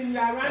is in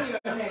around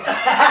your neck.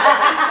 It's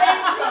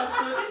dangerous.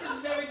 So this is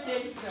very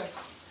dangerous.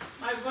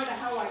 My brother,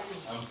 how are you?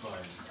 I'm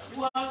fine.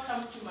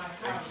 Welcome to my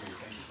house.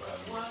 Thank you for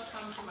having me.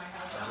 Welcome to my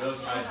house. I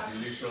just had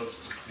delicious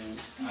food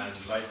and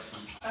light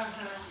food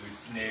with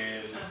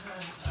snail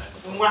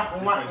and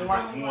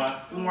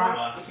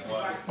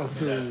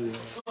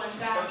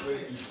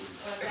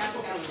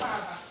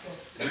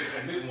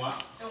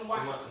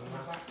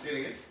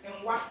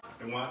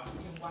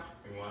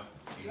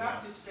you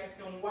have to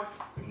stretch on what?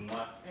 Okay,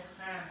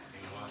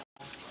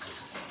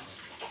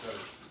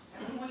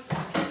 what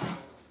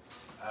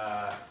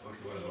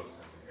about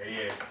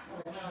yeah.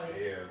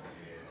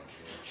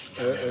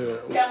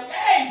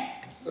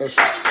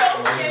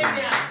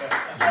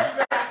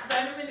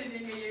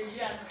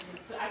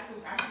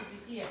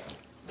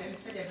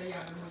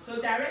 So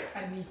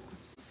director me.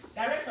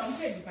 Director I'm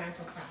here divine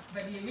papa.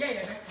 But the area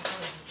you're not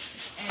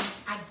and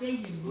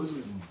Adeyemi.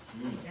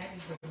 That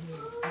is the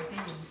name.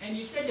 Adeyemi. And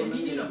you said the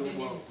meaning of the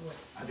name is what?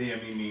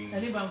 Adeyemi means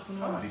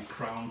the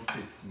crown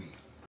fits me.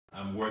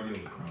 I'm worthy of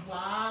the crown.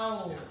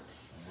 Wow. Yes.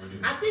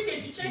 I think they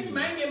should change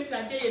my name to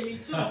Adeyemi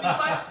too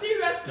because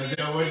seriously,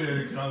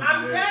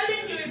 I'm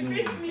telling you, it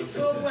fits me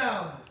so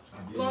well.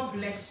 God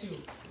bless you.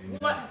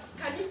 What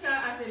can you tell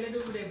us a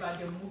little bit about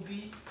the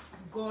movie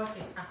God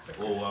is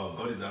African? Oh wow,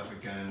 God is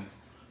African.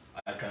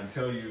 I can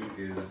tell you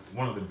is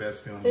one of the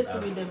best films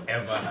I've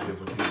ever had the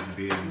opportunity to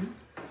be in.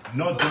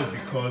 Not just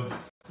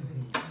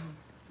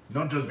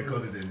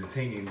because it's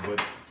entertaining,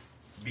 but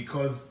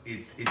because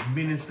it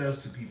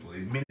ministers to people.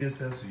 It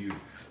ministers to you.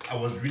 I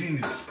was reading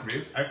the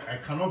script. I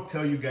cannot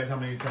tell you guys how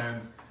many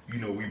times,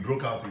 we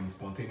broke out in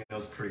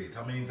spontaneous praise.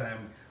 How many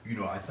times,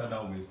 I sat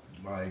down with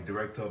my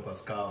director,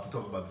 Pascal, to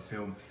talk about the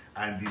film.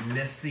 And the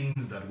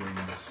lessons that were in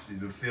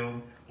the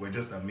film were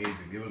just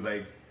amazing. It was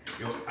like,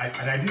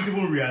 I didn't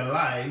even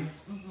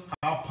realize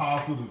how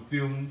powerful the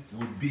film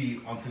would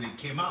be until it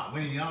came out.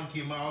 When it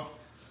came out,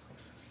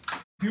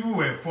 people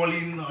were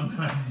falling on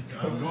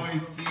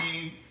going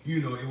seeing,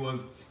 it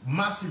was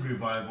massive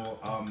revival.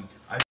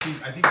 I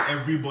think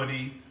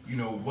everybody,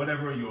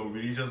 whatever your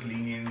religious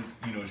leanings,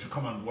 should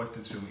come and watch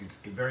this film. It's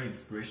a very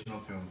inspirational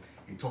film.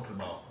 It talks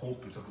about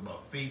hope, it talks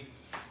about faith,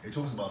 it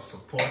talks about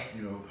support,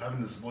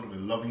 having the support of a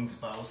loving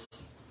spouse,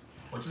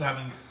 or just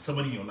having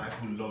somebody in your life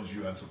who loves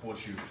you and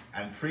supports you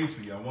and prays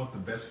for you and wants the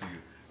best for you.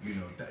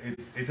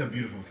 It's a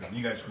beautiful film.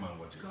 You guys come and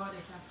watch it. God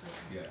is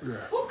African. Yeah.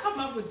 Who come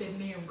up with the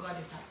name God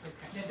is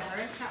African? The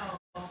director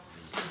or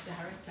the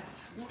director?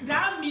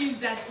 That means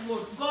that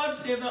God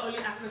favor only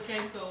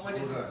Africans or what?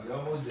 Oh God, you're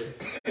almost there.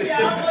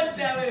 You're almost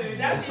there.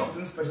 There's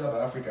something special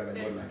about Africa that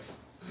God likes.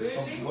 There's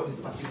something God is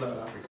particular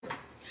about Africa.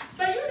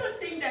 But you don't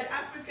think that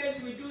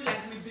Africans we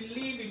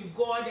believe in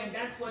God, and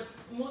that's what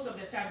most of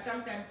the time,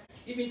 sometimes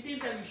even things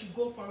that we should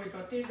go for it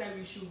or things that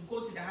we should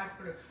go to the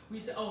hospital, we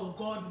say, oh,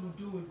 God will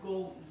do it,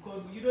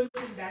 God. You don't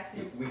think that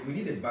thing? We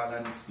need a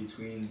balance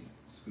between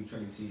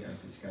spirituality and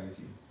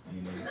physicality,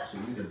 so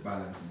we need a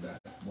balance in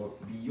that. But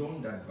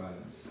beyond that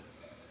balance,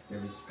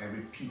 I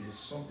repeat, there's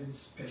something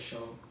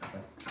special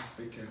about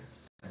Africa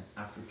and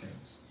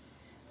Africans.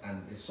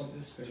 And there's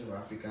something special about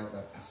Africa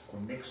that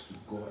connects to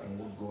God and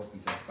what God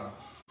is about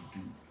to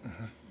do.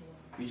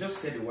 You just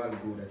said a while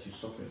ago that you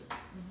suffered.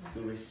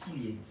 The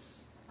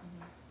resilience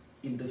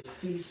in the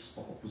face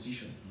of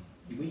opposition,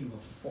 the way you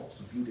have fought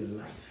to build a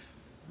life.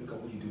 Look at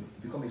what you do. You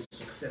become a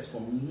success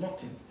from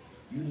nothing.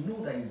 You know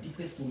that in the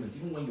deepest moment,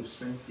 even when your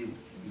strength failed,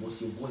 it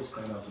was your voice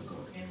crying out to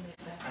God.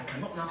 I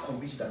cannot now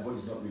convince you that God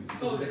is not real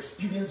because you've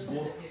experienced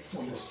God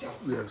for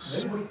yourself.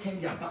 Yes. Everybody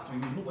turned their back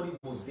on you. Nobody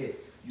was there.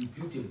 You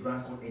built a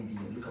brand called ND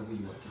and look at where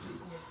you are today.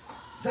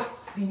 That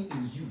thing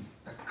in you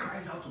that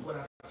cries out to God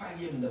at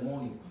 5 a.m. in the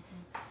morning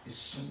is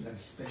something that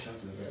is special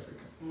to every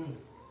African.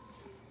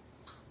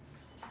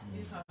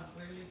 You have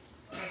really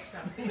said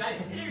something. Like,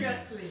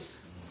 seriously.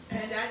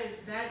 And that is,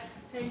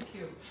 thank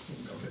you.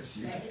 God bless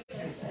you.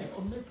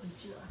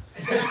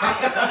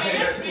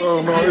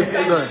 Oh, no, it's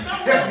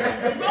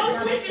No,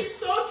 it is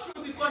so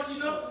true because,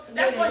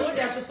 that's what he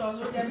said.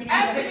 Even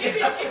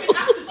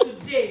up to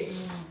today.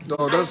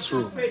 No, that's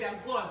true. Pray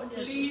that God,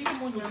 please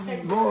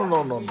protect No.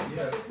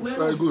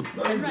 Very good.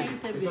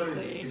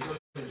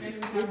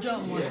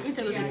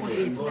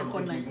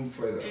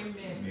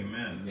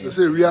 Amen. They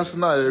say we are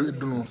now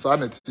doing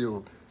sanity.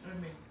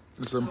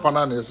 It's a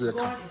panel. God is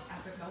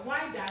Africa.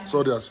 Why that?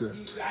 So they say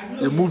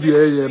a movie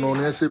here,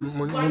 they say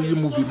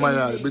movie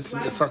Maya, but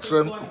it's such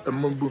a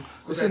movie.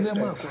 They say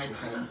never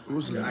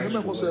Roselyn,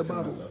 never was a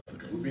Bible.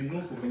 We've been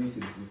known for many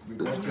things. We've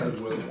been conquered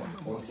well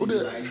on Oh,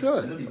 they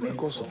sure,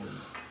 because so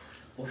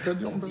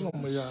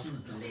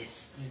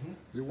blessed.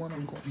 They want to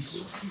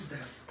resources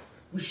that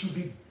we should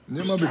be.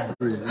 Never be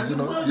brave. Yeah. So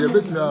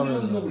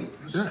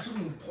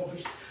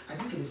impoverished. I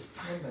think it is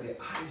time that the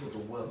eyes of the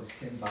world is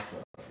turned back to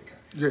Africa.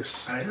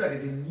 Yes. And I know that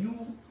there's a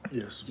new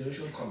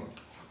generation coming.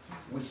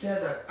 We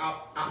said that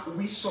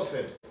we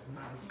suffered.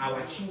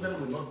 Our children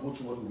will not go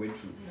through what we went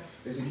through.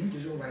 There's a new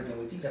generation rising,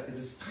 and we think that it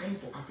is time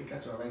for Africa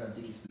to arise and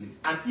take its place.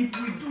 And if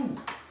we do,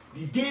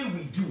 the day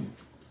we do,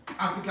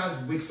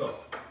 Africa wakes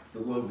up,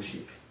 the world will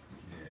shake.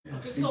 Yeah.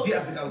 The day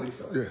Africa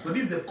wakes up. Yeah. So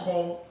this is the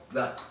call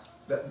that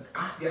the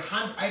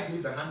hand, I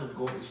believe the hand of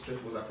God is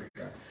stretched towards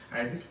Africa.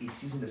 And I think a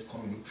season is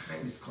coming, a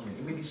time is coming.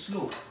 It may be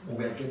slow, but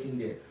we are getting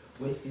there.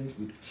 Where things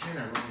will turn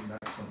around in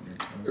that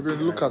continent.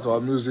 Even look at our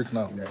music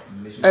now.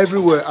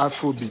 Everywhere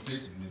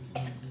Afrobeat.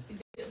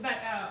 But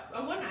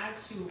I want to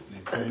ask you,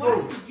 why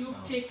did you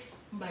pick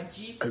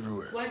Majid?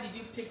 Everywhere. Why did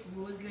you pick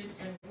Roselyn?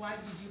 And why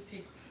did you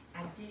pick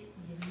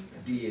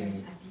Adeyemi?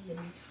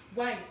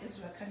 Why?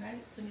 Israel, can I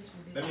finish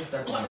with this? Let me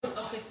start.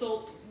 Okay,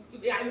 so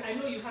I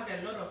know you have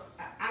a lot of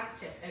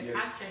actors and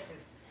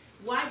actresses.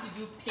 Why did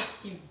you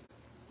pick him?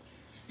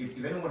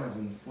 If anyone has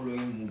been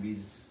following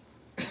movies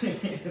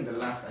in the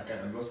last, I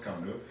lost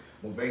count,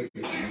 but very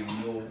quickly we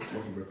know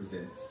what he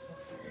represents.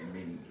 I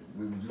mean,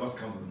 we've lost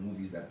count of the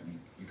movies that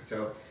you could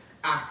tell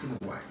acting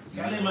wise.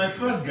 Charlie, my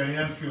first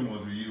Ghanaian film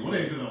was with you. What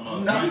is it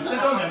about?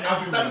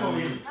 I'm starting from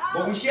him.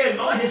 But we share a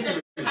long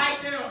history.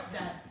 Title of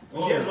that.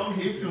 We share a long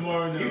history. If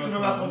tomorrow never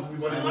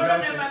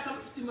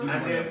comes,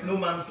 and then No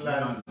Man's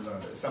Land,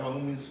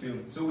 Samamumin's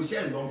film. So we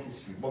share a long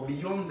history. But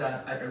beyond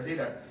that, I can say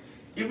that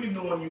even if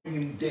no one knew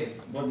him then,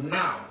 but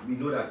now we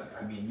know that,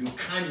 I mean, you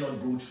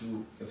cannot go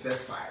through the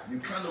first 5. You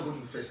cannot go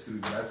through the first 3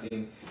 without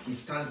saying he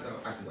stands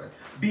out actively.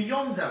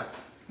 Beyond that,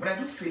 when I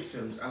do faith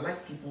films, I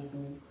like people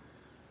who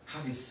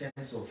have a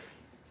sense of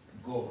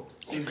God.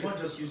 So it's not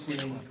just you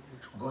saying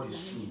God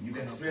is true. You've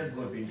experienced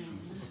God being true.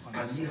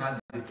 And he has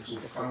a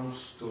profound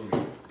story.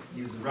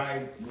 His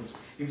rise,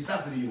 if he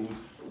starts to be,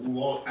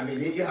 I mean,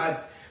 he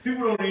has,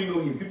 people don't really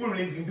know him. People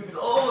really think,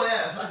 oh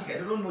yeah,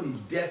 Pascal. They don't know the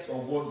depth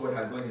of what God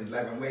has done in his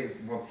life and where he's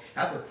from.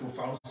 That's a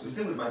profound story.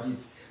 Same with Majid.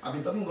 I've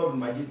been talking about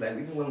Majid, like,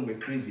 even when we were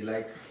crazy,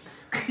 like,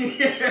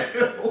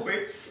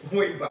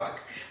 way back.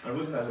 And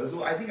Roselyn as well.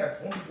 So I think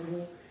that all people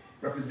who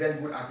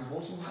represent good actors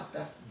also have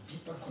that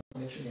deeper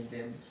connection in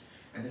them,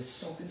 and there's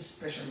something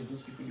special in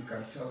those people. You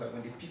can tell that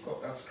when they pick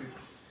up that script,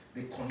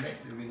 they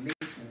connect, they relate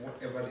to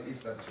whatever it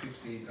is that the script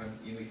says, and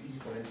it's easy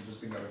for them to just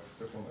bring that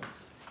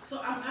performance. So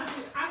I'm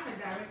asking, as a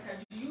director,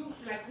 do you,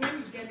 like, when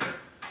you get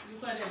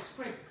a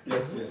script,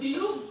 yes. Do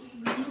you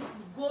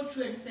go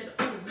through and say,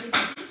 oh, maybe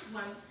this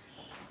one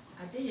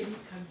Adeyemi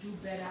can do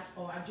better,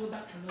 or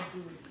Ajoba cannot do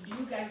it? Do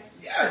you guys?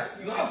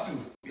 Yes, you have to.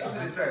 You have to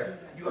decide.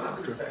 You have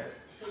to decide.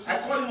 I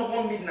called him up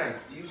on midnight.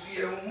 You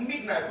see,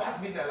 midnight,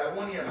 past midnight, like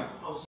 1 year.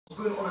 I was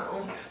going on and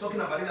on, talking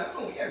about it. Like,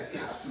 no, yes, you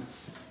have to.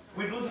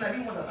 With Roselyn, I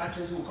didn't want an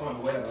actress who will come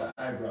and worry about her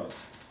eyebrows.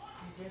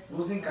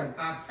 Roselyn can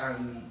act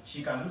and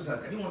she can lose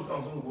her. I didn't want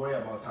someone to worry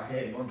about her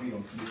hair not being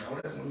on fleek. I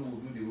wanted someone who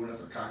would do the role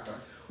as a character,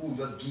 who would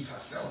just give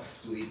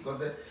herself to it.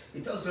 Because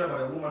it tells a story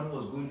about a woman who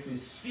was going through a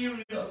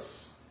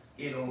serious,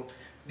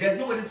 there's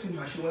no way this film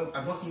has shown.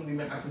 I've not seen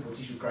women asking for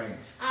tissue crying.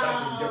 That's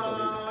the depth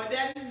of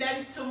it.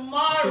 Then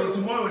tomorrow. So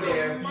tomorrow,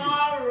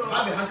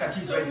 have a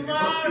handkerchief ready.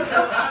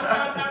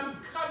 I'm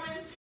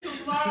coming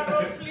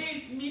tomorrow.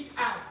 Please meet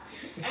us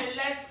and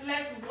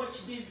let's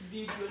watch this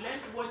video.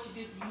 Let's watch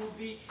this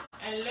movie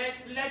and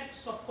let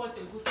support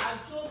a good.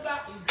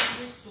 Ajoba is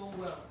doing so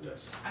well.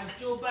 Yes.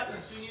 Ajoba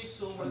is doing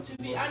so well. To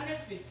be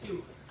honest with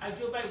you,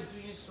 Ajoba is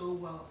doing so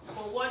well.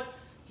 For what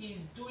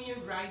he's doing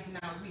right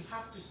now, we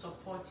have to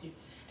support him.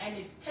 And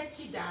it's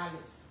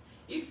 $30.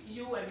 If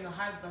you and your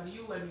husband,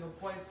 you and your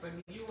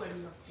boyfriend, you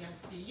and your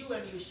fiancé, you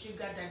and your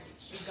sugar daddy,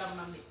 sugar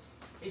mommy,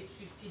 it's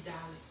 $50.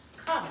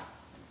 Come,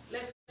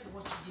 let's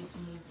watch this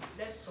movie.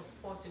 Let's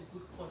support a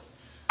good cause.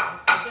 And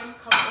for them,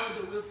 come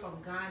all the way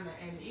from Ghana,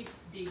 and if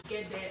they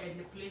get there and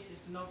the place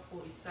is not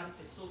full, it's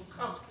something. So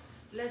come,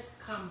 let's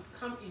come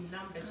in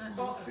numbers.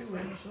 Call a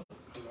friend.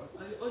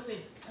 Also,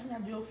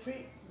 you're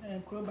free.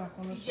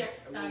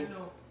 Yes, I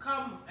know.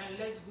 Come and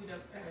let's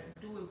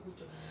do a good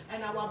job.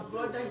 And our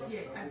brother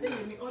here,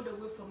 Adeyemi, all the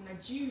way from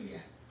Nigeria,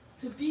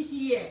 to be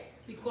here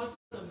because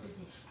of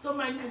this. So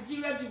my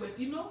Nigeria viewers,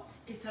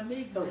 it's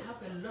amazing. I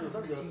have a lot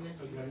of Nigerian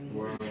viewers.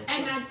 Wow.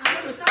 And I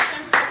don't know,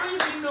 sometimes I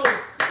don't even know.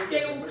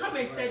 They will come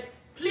and say,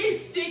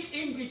 please speak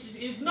English.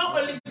 It's not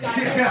only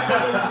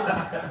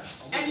Ghanaian.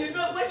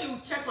 And when you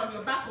check on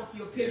your back of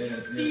your page, you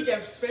see the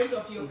strength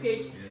of your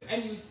page,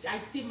 and I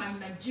see my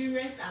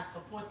Nigerians are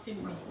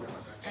supporting me.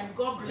 And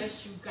God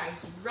bless you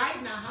guys.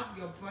 Right now, I have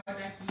your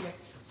brother here.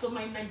 So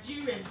my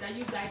Nigerians that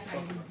you guys are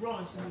in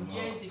Bronx, New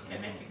Jersey,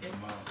 Connecticut,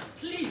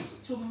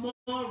 please,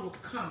 tomorrow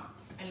come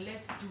and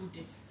let's do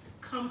this.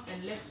 Come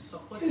and let's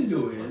support it. We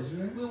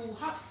will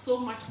have so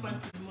much fun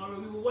tomorrow.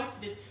 We will watch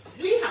this.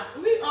 We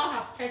all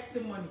have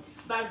testimony,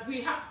 but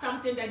we have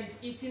something that is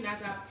eating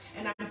us up,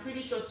 and I'm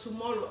pretty sure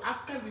tomorrow,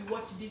 after we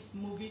watch this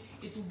movie,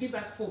 it will give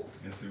us hope.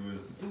 Yes, it will.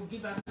 It will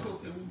give us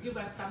hope. It will give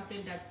us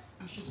something that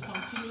we should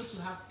continue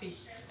to have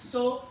faith.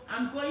 So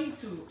I'm going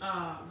to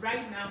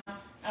right now.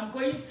 I'm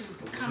going to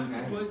come to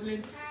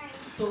Roselyn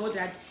so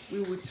that we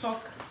will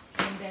talk,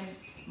 and then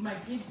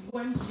Majid,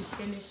 when she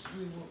finishes,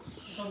 we will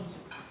come to.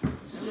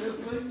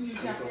 You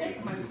just take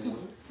my soup.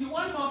 You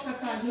want more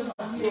pepper? You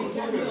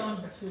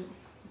want soup.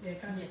 Yeah,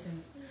 can you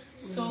sing?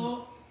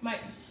 So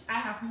I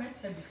have met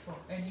her before,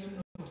 and you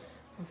know.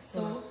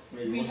 So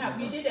we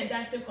did a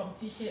dancing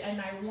competition,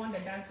 and I won the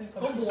dancing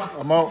competition.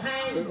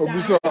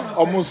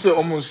 Almost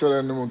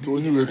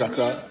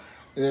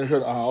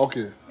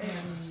okay.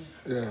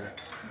 Yeah.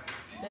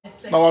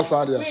 Now what's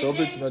on there? So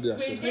bit media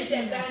show. We did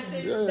a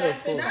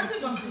dancing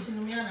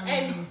competition,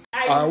 and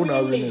I won't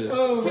have it. So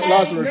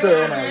last week,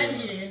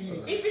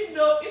 even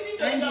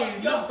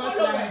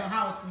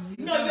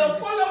though your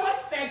followers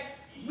said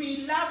we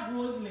love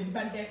Roselyn,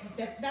 but the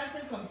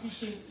dancing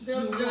competition,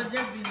 they'll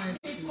just be nice.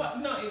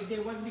 No,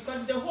 it was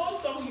because the whole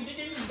song you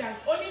didn't dance,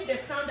 only the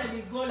sound that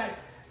you go like,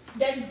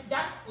 then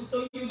that's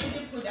so you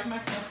didn't put that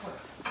much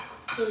effort,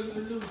 so you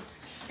lose.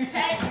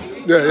 Thank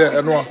you. Yeah,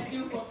 and one.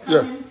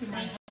 Yeah.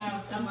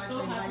 I'm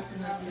so happy to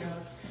have you.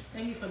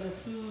 Thank you for the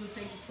food.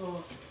 Thank you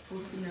for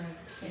hosting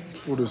us.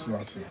 Food is not.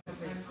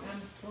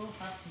 I'm so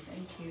happy.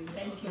 Thank you.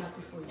 Thank you.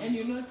 Happy for you. And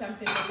you know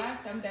something? The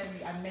last time that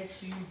I met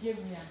you, you gave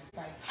me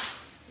advice.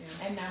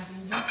 Yeah. And I've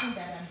been using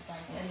that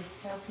advice, and it's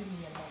helping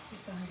me a lot.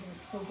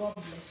 So God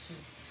bless you.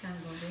 Thank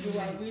God. You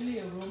are really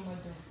a role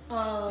model.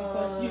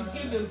 Because you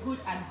give a good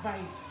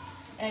advice.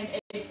 And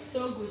it's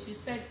so good. She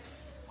said,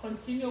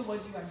 continue what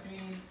you are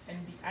doing and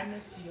be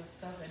honest to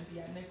yourself and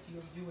be honest to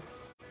your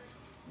viewers.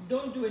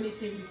 Don't do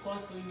anything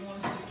because you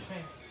want to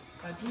trend,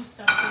 but do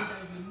something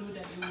that you know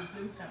that it will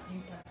bring some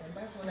impact, and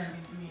that's what I've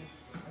been doing.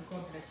 And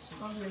God bless you.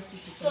 God bless you.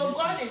 So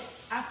God is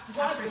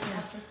Africa.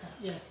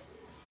 Yes.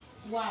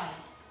 Why?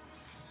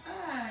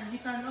 You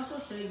can also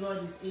say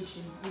God is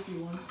Asian if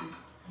you want to.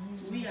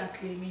 We are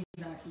claiming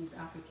that he's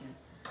African.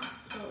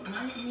 So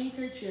my main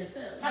country is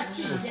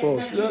of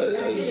course.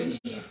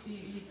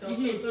 He's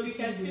okay, so we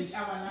can speak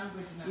our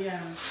language now.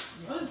 Yeah.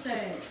 Also,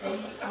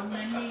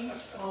 many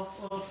of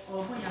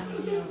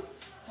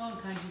all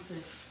countries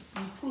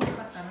improve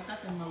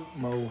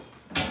Mau.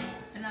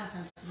 and as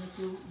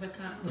you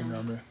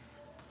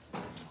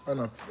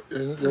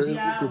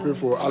prepare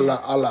for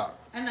Allah.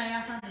 And I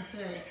have to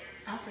say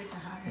Africa,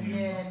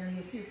 and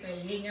if you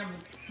say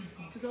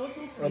it's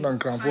also free. And I'm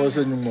for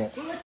anymore.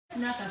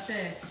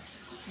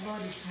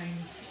 God is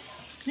Chinese.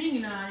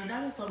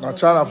 Now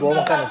China for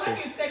all kind of when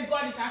you say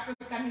God is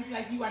African, it's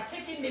like you are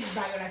taking it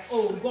by like,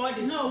 oh, God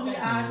is. No, we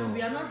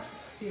are not.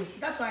 See,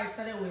 that's why I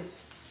started with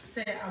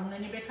say I'm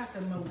gonna be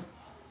cast mo.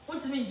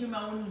 What mean you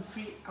my own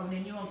free? I'm gonna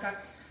new one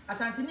cat.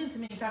 Asantini to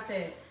me cast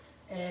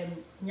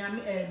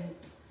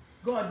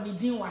God me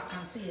din was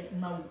santi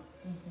mo.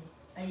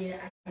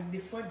 I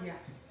before there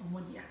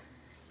omodia.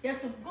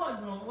 Yes, of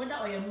God no whether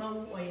or your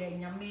mo or your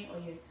nyame or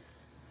your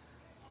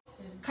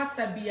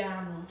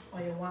Casabiano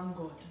or your one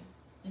God.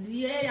 In the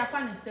year I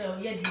find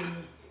itself, yet you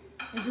know.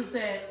 It is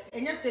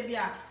and yes, a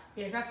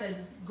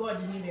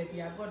God in the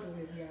God will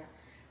be.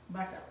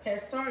 But per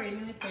story,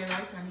 in per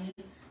right and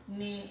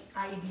any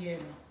idea.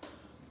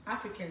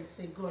 Africans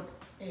say God,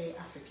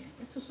 African.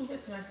 It's also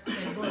better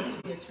than God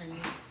to be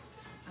Chinese.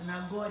 And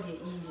now God, you're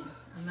Indian.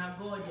 And now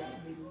God, you're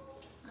Middle.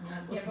 And now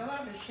God, yeah, but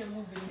I'm sure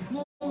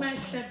moving. My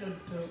shadow,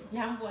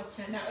 young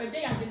watcher. Now, a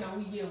day I've been a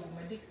year with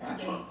my dick.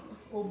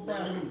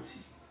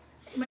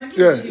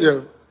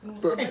 Yeah.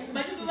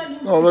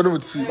 No, let me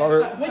see.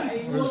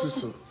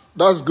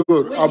 That's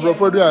good. I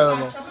prefer the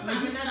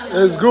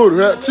it's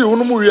good. See,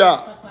 when we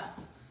are,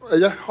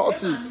 yeah, hot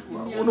tea.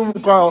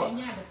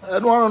 I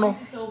don't know.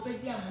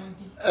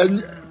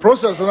 And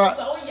process,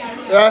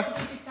 yeah,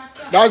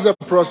 that's the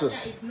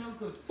process.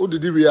 Who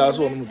did we ask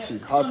one tea?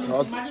 Hot,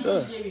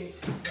 yeah.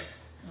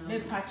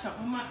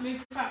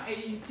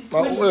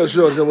 I'm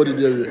sure what did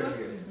you hear?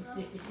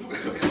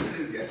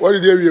 What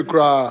did you hear?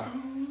 Cry.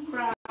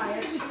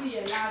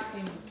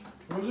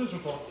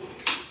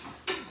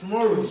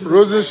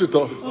 Roselyn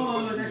Shito.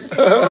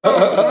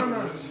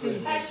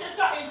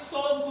 Shito is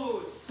so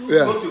good.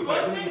 Yeah.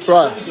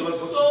 Try.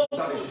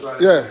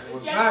 Yeah.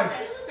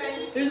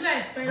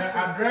 The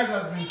address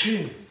has been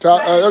changed.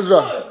 That's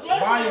right.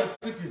 Buy your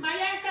ticket. My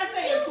uncle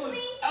say you put.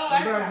 Oh,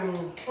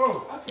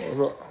 okay.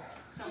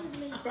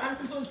 I'm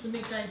to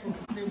make time.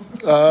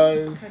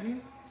 Can you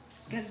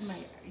get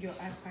your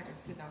iPad and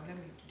sit down? Let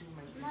me do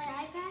my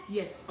iPad?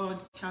 Yes, or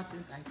the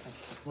Charlton's iPad.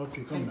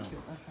 Okay, come down.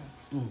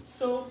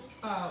 So,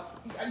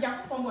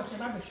 Jacob, watch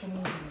another show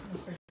movie.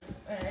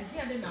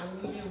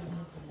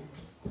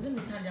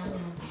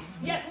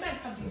 Yeah, men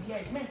can be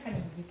here. Men can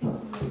be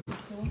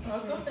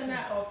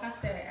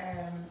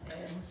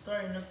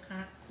story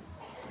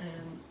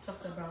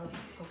talks about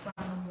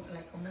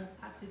like a more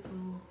passive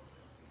through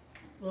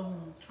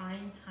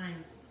trying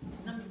times.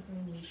 It's not making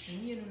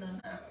you know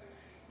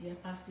yeah,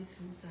 passive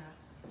through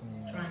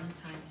trying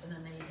times and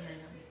then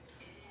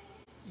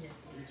yes.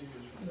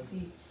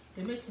 See,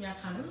 they make me a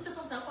kind of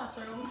sometimes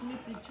sorry, I want to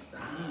make pictures.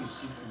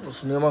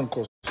 What's name and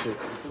cost? Time.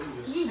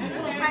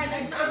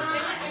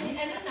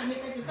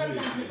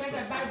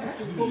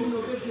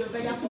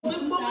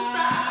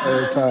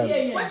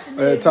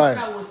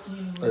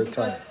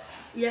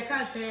 Yeah,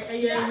 can't say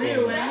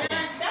real.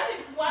 That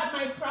is why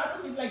my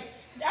problem is like.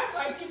 That's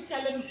why I keep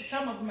telling them,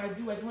 some of my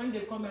viewers, when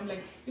they come, I'm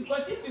like,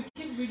 because if you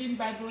keep reading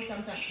Bible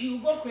sometimes, you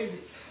go crazy.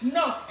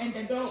 Knock and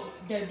the door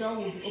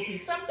will be open.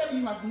 Sometimes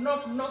you have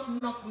knock.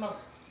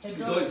 The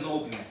door is not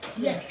open.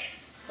 Yes.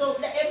 So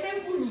the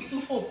amen will lose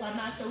hope and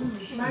I say No.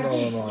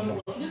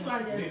 This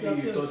one is your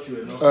Maybe you field. thought you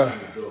were not on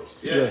the door.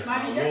 Yes.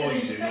 Majid, No, yesterday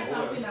you you did said not.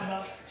 something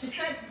about. She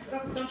said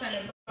something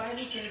the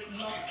Bible says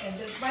knock, and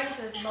the Bible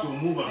says knock, So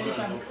move and it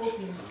shall be around.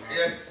 open.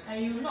 Yes. And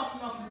you knock,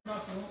 it won't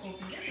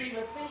open. Yesterday you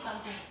were saying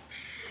something.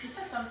 You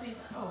said something.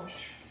 Oh,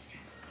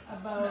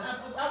 about.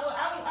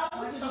 I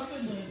would talk to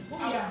you.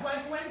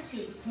 When she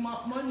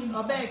money.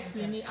 I'll be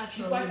explaining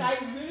actually. Because I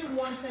really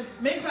wanted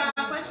to Make a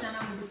question.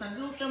 I'm this and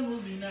do some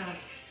movie now.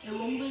 And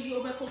when we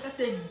go back, I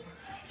said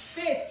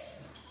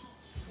faith.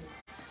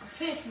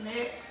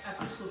 Ne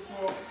Akristo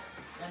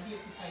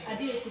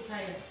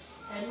Adeyemi.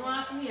 And no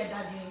ask me a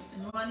daddy,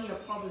 and no one a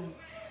problem.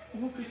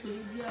 Who Christo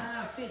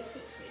faith.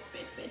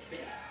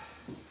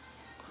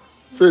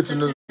 Faith in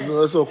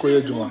that's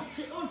okay, Juma.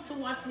 Oh, to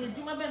us,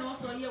 Juma Ben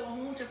also here,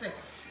 one just say,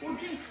 oh,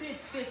 drink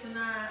faith, and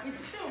it's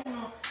a film,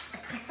 a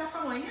Casafa,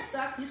 when yes,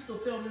 I used to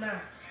film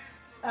now.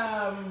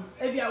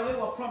 Maybe I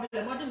will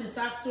problem, more than the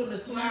sack to the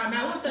swan. And I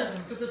want to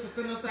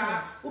know,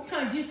 sir, who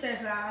can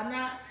Jesus,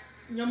 now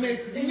your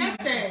mates, and yes,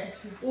 say,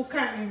 who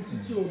can into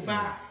two,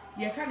 but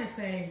you can't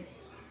say,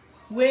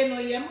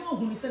 when you're more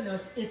who is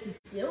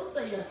also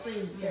you're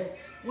saying,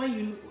 when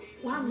you.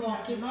 One more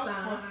kiss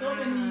for so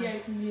many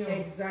years now.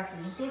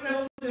 Exactly. So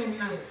many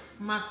years.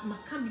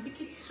 Can be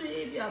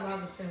big about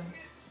the film.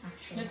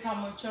 Actually.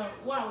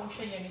 Wow,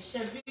 we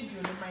share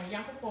video. My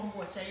young people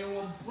watch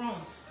your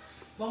bronze.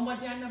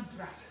 Bombadiana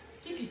bra.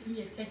 Ticket in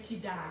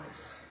 $30.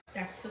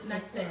 That's I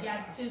said,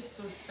 yeah, this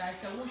so sad.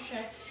 So we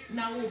share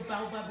now.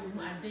 Babu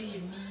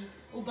Adeyemi,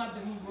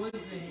 Babu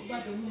Roselyn,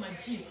 Babu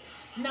Majid.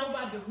 Now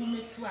Babu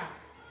Miswa.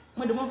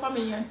 When the one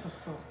family went to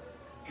so.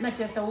 Not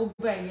just a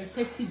buy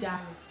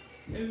 $30.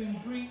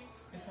 Bring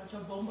a patch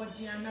of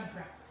Bombadiana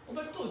bra.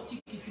 Over two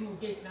tickets in the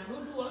gates, and I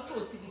don't do all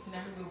two tickets in the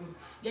room.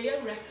 They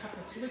are red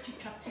carpet, which you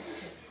trap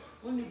pictures.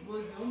 Only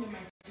boys, only my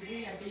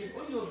only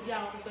your beer,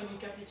 only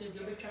trap pictures,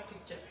 your trap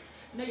pictures.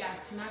 Now you are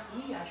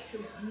tenacity, we are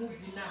show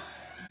moving now.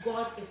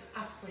 God is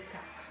Africa.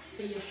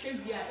 Say you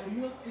should be a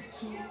move for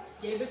two,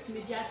 you're able to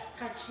media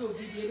catch you,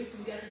 be able to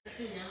get a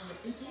children.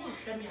 Into you,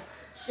 Shamia,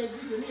 she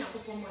video me a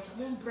couple much, a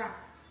moon bra.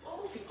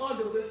 All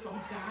the way from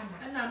Ghana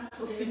and I'm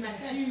in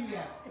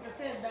Nigeria. I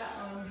said that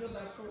job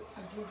I saw a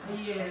job.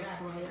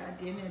 Yes, at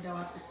the end that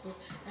was so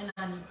and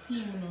I'm a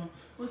team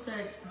who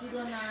said, do you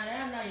know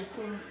I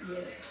from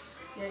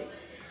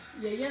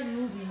yeah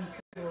movies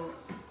for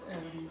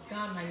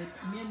Ghana, your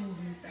premiere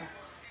movies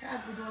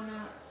I've done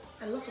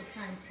a lot of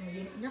times so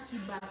you have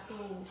feedback so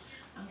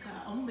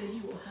I'm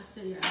you or I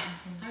say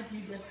how do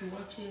you get to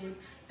watch it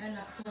and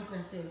sometimes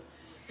I say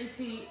it's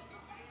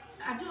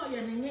I don't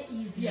know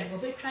easy.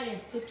 Yes. We try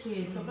and take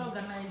it. To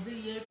organize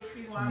it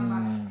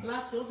everyone.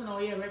 Last year was on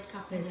our red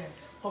carpet.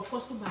 Yes. Of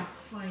course, we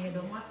fine.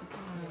 Don't want to.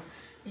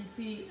 It's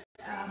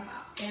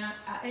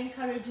I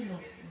encourage you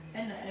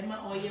and Emma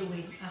all your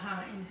way.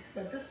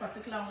 But this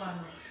particular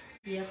one,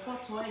 the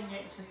airport to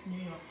just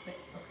New York.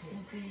 Okay.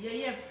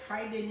 It's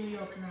Friday New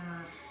York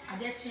now. I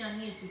did change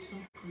near to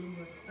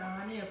Columbus. So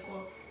I near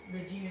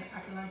Virginia,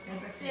 Atlanta.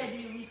 But say I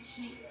didn't reach.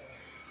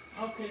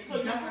 Okay, so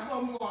you have to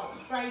come more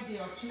Friday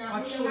or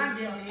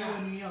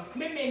New York.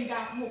 Maybe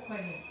that more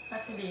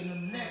Saturday no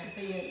next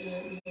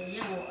say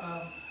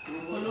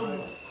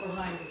Columbus,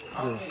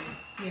 Ohio. Okay.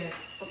 Yes.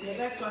 You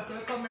got to us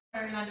come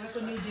Maryland, you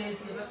got New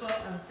Jersey, you got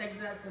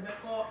Texas, you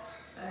got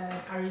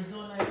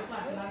Arizona, you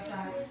got Atlanta,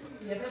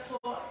 you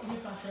got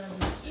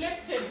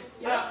Lipton.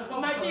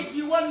 Majid,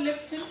 you want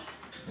Lipton?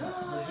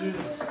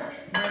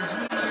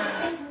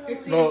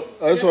 No,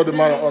 I saw the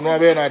man on my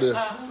way now there.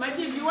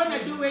 Majid, you want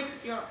to do it?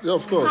 Yeah,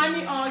 of course.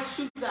 Honey or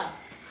sugar?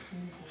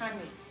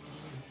 Honey.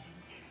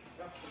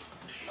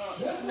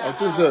 I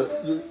think so.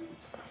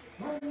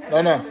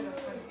 No.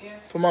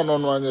 For my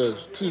non-one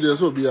years. 3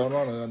 days will be on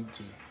one and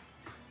tea.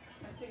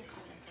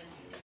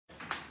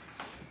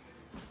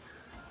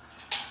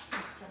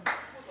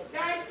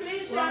 Guys,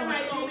 please share my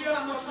video.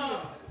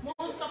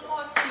 More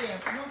support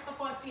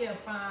here.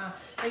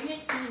 It ain't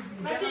easy.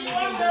 But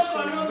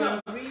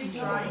really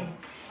trying.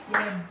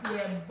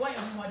 Yeah, boy,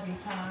 I'm what you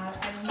can.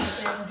 And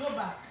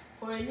Joba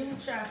for a new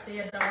child, say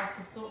that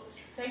was so.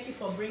 Thank you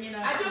for bringing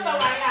us. I don't know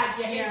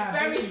why yeah,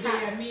 very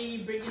hard.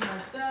 Me bringing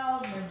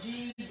myself,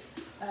 Majid,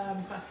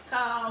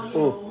 Pascal, you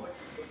know,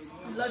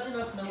 lodging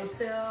us in a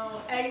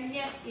hotel, and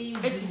yet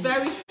it's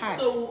very hard.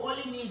 So we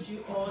only need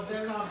you all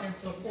to come and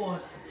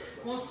support.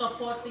 More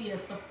support here,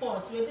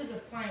 support. Well, there's a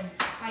time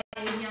I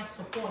need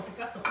support. You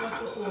can support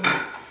your own.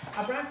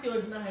 I brought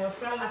you now your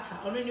friend later.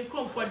 Only you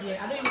come for there.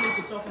 I don't even need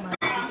to talk about it.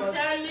 I'm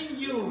telling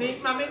you.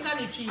 But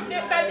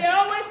they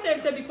always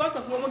say because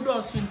of Momo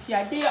doors when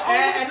they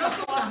always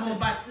support.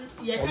 But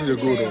yeah,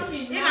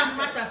 in as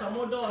much as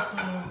Momo doors,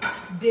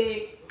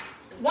 they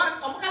one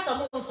of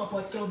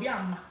support you'll be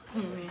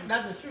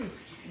that's the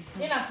truth.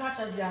 In as much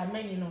as there are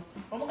many, we are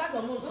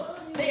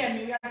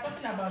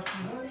talking about you.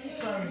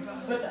 Sorry.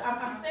 But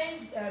I'm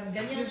saying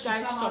Ghanaians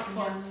should come out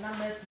for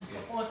numbers to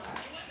support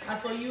us. As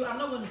for you, I'm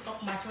not going to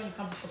talk much when it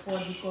comes to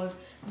support because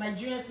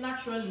Nigerians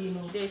naturally,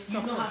 they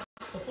know how to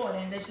support,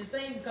 and she's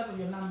saying because of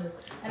your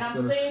numbers. And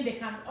I'm saying they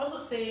can also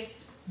say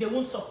they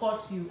won't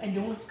support you and they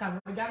won't come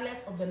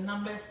regardless of the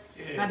numbers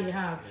that they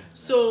have.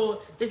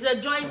 So it's a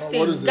joint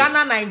thing.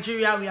 Ghana,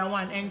 Nigeria, we are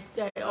one, and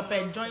up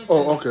a joint.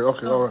 Oh, okay,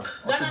 all right.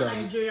 Ghana,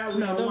 Nigeria,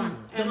 we are one.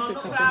 And on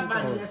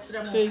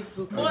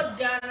Facebook, both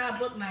Ghana,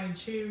 both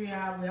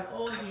Nigeria, we are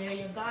all here.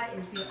 Your guy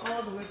is here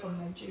all the way from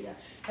Nigeria.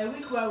 And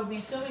we've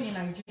been filming in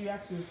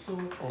Nigeria too. So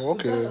we've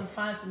got some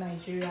fans in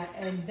Nigeria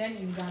and then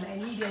in Ghana.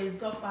 And he's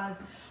got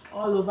fans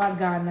all over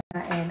Ghana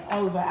and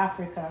all over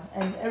Africa.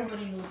 And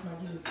everybody knows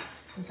Majid is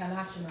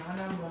international.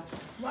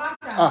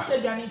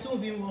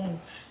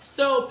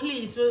 So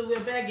please, we're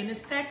begging.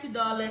 It's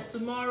 $30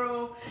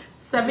 tomorrow,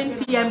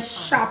 7 p.m.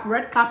 sharp.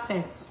 Red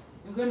carpets.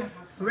 We're gonna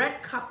have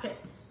red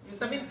carpets.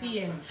 7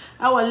 p.m.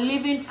 Our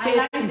Living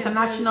Faith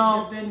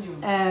International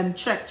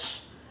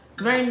Church.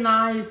 Very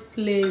nice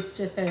place.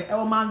 Just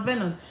our man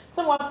Vernon.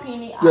 Someone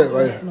penny.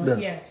 Yes.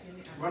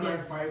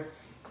 195.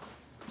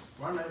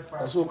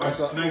 195.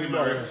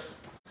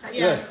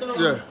 Yeah.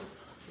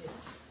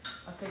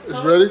 Okay, so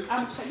it's ready?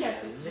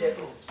 Yes, it's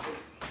ready.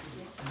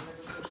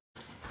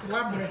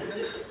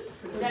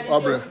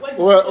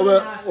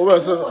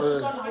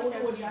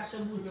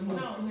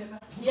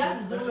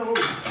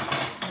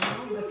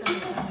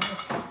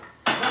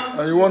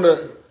 And you want to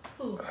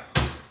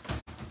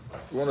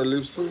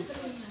leave soon?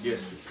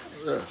 Yes, please.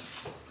 Yeah.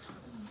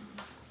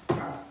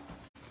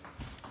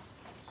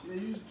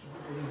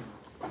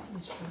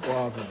 What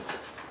happened?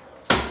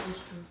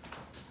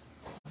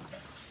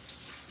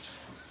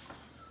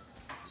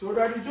 So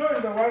Daddy Joe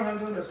is the one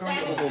handling the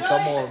camera. Oh,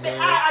 come on, man.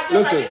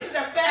 Listen. Yes,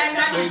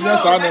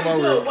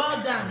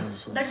 well done.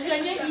 That you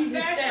can get easy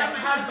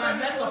husband,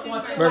 let's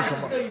support it. Man,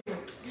 come on.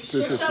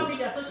 Social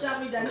media.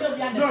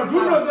 No, do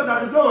not say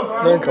Daddy Joe was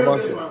man, come on.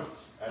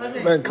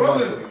 Man, come on.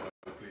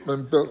 Man,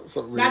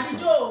 Daddy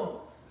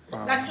Joe.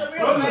 Daddy Joe,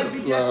 real nice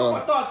video.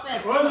 Talk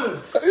sex.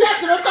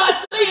 Sex, talk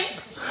see.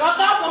 What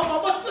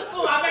up, to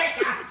sue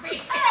America?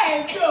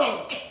 Hey,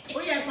 Joe. Oh,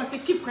 yeah, because you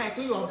keep quiet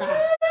to your back.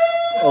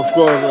 Of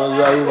course, you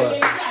are a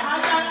woman.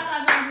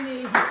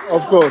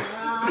 Of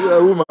course, you are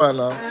a woman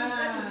now.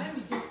 Let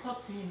me just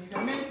talk to him. He's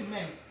a man to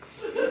man.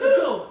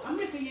 Joe, I'm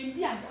making him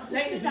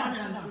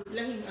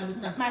let him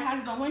understand. My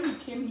husband, when he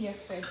came here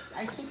first,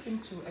 I took him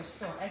to a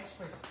store,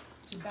 Express,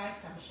 to buy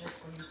some shirt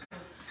for him. So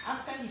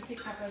after he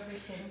picked up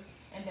everything,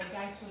 and the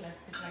guy told us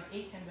it's like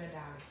 $800.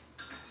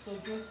 So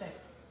Joe said,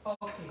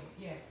 okay,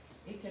 yeah,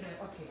 $800.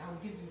 Okay, I'll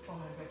give you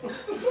 $400.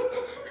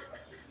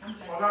 I'm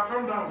like,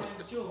 come down.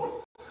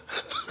 Joe.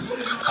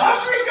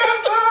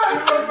 African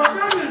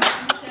man!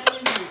 I'm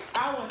telling you, I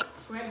was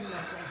pregnant.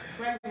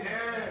 I'm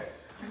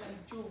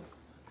like, Joe,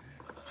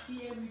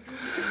 here we do it.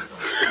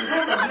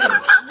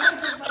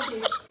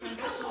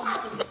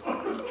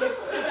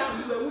 Sit down,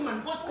 you're a woman,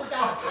 go sit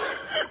down.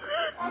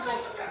 I'm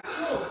like,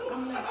 Joe,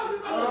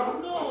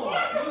 no,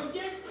 you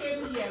just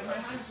came here, my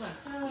husband.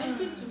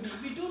 Listen to me,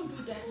 we don't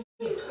do that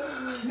here.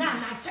 Nah,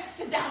 I said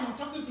sit down, I'm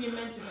talking to you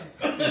man to man.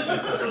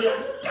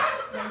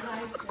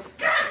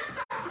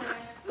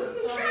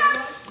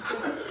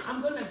 I'm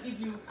gonna give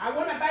you. I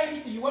wanna buy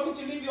anything. You want me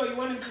to leave you or you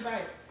want him to buy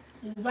it?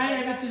 He's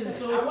buying everything.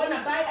 So I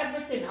wanna buy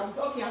everything. I'll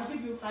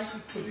give you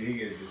 $550. Did he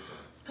get a discount?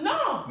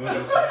 No.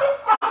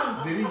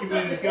 Did he give me a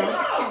discount?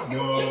 No.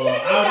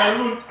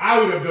 I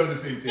would have done the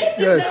same thing.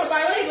 Yes.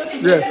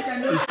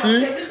 You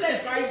see?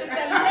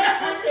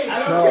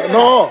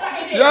 No.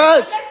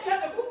 Yes.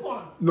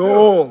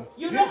 No.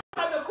 You don't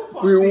have a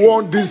coupon. We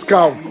want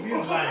discount. In this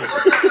life,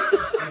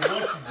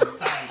 what you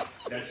decide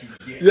that you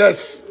get.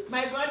 Yes.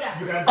 My brother.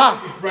 You can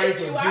take the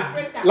price of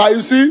this. Like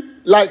you see,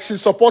 like she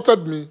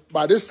supported me.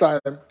 By this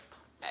time,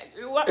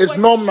 it's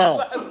norm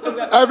now.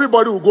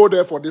 Everybody will go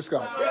there for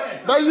discount.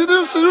 But you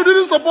didn't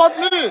support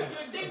me.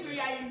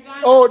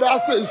 Oh,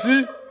 that's it. You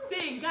see?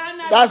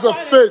 That's a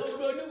fate.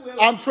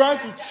 I'm trying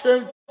to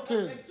change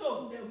things.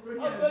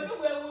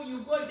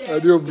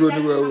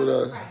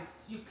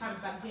 You come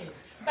back there.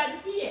 But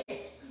here,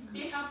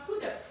 they have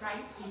put a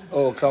price in.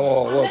 Oh, come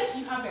on. Unless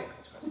you have a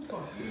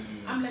coupon.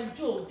 I'm like,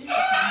 Joe, this is a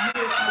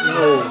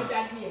miracle.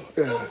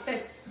 Yeah. So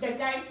the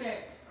guy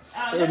said,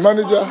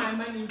 manager. My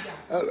manager.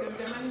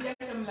 The manager,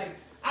 I'm like,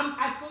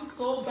 I feel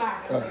so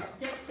bad. I'm like,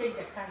 just take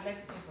the car,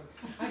 let's pay for it.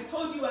 I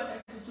told you what I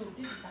said, Joe,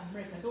 this is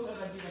America. Don't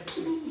ever do that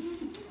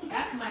again.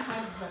 That's my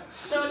husband.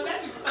 So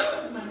let me talk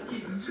to my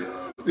kids.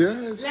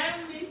 Yes.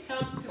 Let me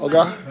talk to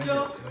my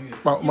Joe.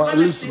 My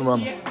listen,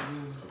 mama.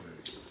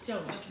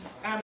 Joe,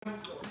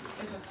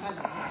 there's a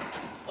salad.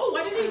 Oh,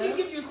 why didn't he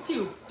give you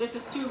stew? There's a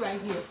stew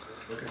right here.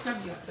 Okay.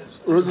 Serve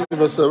yourself. Roselyn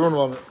verse 7,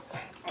 mama.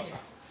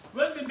 Yes.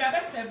 Roselyn,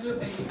 verse 7,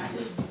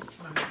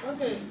 Adeyemi.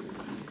 Okay.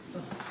 So,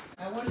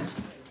 I want to...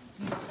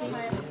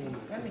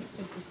 Let me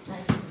sit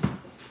beside you.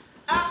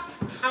 I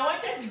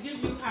wanted to give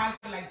you hug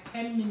like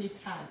 10 minutes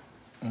hug.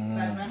 But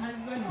my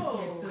husband is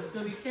here,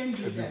 so we can't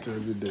do that.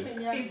 Every day.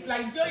 It's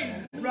like Joe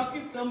is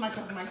blocking so much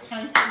of my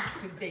chances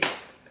today.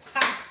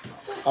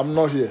 I'm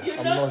not here. You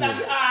I'm know not that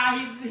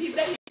here. he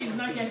said he's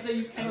not here, so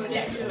you can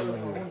hear.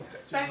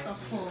 First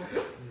of all,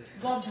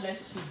 God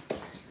bless you.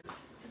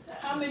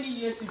 How many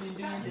years you been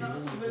doing this?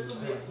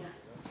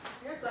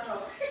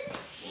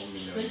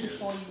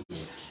 24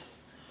 years.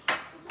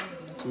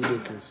 2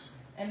 decades.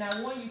 And I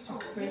want you to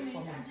pray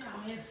for me.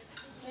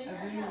 I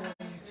really want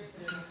you to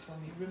pray for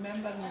me.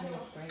 Remember me in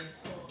your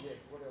prayers.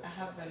 I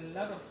have a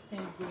lot of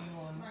things going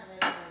on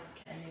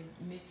and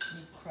it makes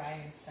me cry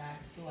and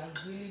sad. So I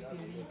really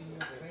believe in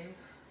your prayers.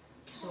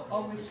 So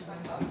always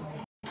remember me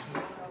in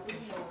your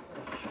prayers.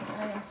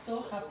 I am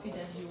so happy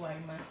that you are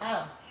in my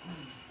house.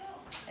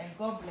 And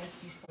God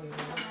bless you for your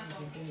work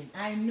you've been doing.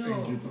 I know.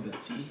 Thank you for the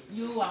tea.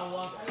 You are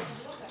welcome.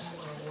 You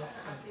are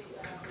welcome.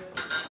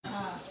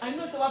 I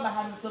know so what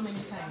happened so many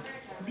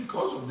times.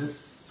 Because of this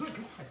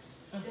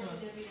sacrifice,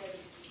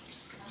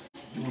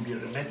 you will be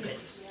remembered.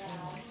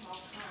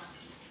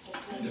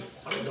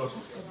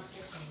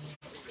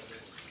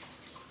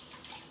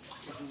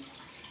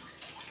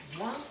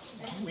 Once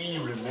we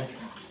remember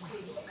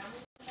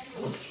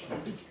what you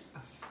did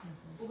us,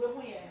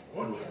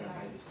 what will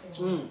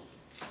remember?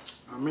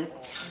 Amen.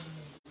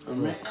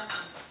 Amen.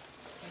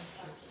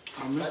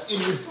 Amen. But if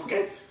we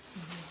forget,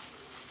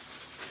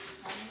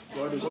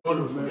 God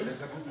will forget the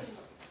sacrifice.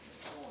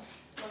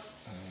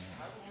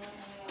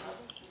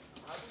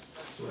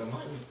 So I'm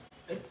not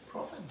a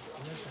prophet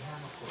unless I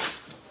am a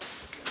prophet.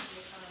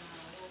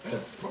 A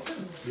prophet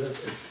is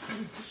a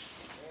politician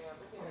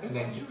in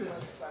Nigeria.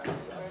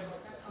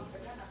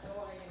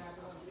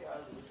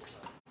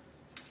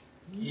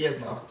 Yes,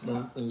 after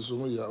And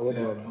so, yeah, what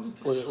about and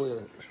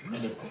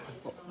a prophet.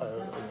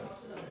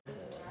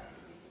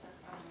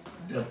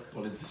 The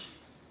politician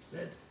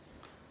said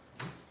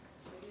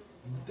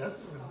he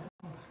doesn't remember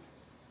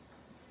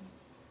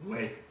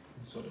where he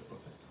saw the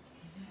prophet.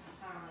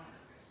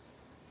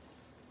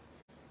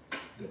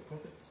 The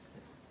prophet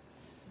said,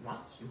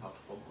 once you have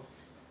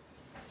forgotten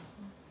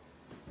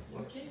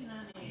what you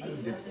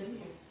did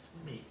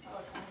for me,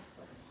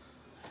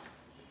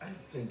 I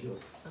think your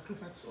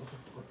sacrifice is also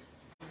forgotten.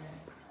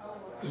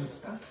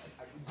 Instantly,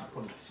 the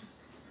politician,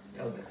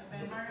 elder,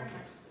 the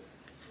prophet.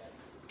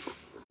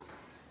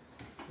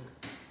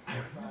 I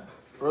remember.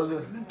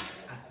 Roselyn,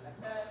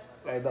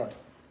 like that.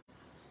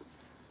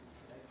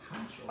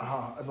 I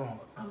No.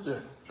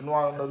 Yeah. No,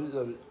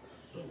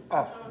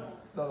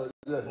 no,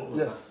 yeah,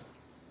 yes.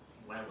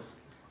 Why was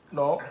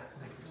No.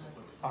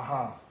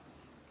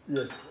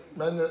 Yes.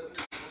 Then,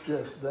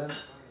 yes, then.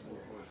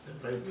 it's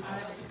very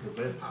powerful. It's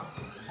very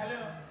powerful.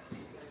 Hello.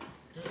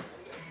 Yes.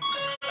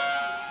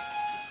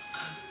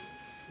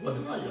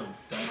 Whatever you have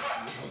done, you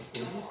have to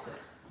Mr.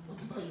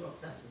 Whatever you have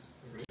done is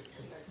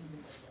written.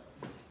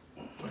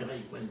 Whatever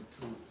you went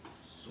through,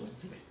 so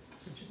intimate,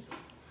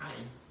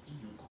 time you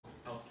go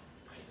out to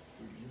buy the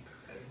food, you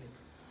preparing it.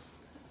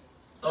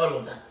 All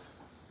of that.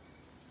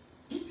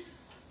 Each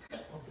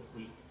step of the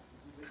way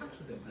comes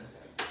with a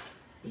blessing,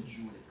 which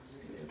you will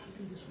experience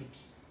even this week.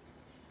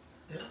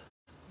 Yeah?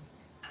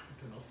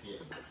 Do not fear.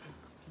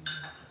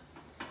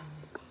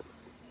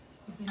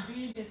 You've been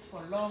doing this for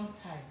a long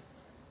time.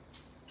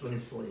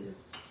 24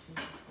 years.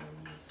 24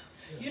 years.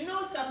 You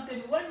know something?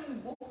 When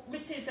we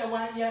take a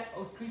 1 year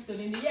of Christian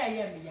in the year,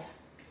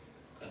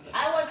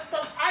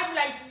 I'm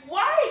like,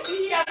 why do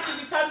he have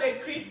to become a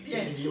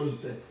Christian?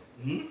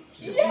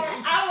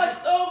 Yeah, I was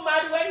so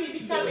mad when he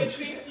became a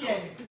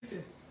Christian.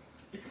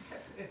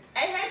 I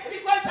had to,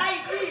 because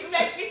I agree.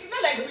 Like, it's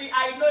not like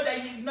I know that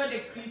he's not a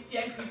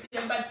Christian,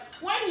 but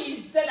when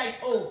he said like,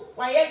 oh,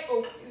 why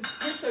is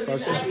Christian?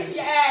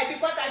 Yeah,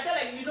 because I felt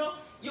like,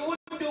 you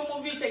wouldn't do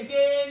movies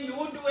again, you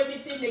wouldn't do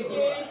anything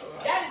again.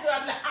 That is why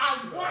I'm like,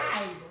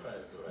 why?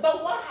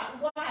 But why?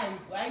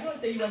 I don't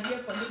say you are here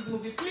for this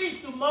movie.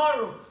 Please,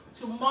 tomorrow,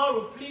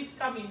 please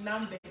come in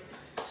numbers.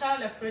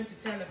 Tell a friend to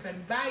tell a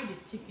friend, buy the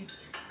ticket,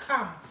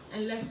 come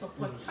and let's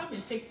support. Come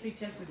and take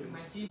pictures with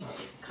Majid.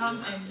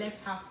 Come and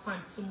let's have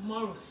fun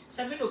tomorrow.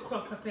 7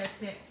 o'clock,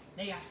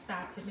 they are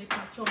starting. Make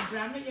a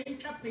brand new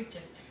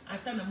pictures and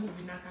send a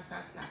movie now because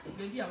I started.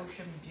 Maybe I will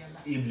show me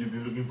If you've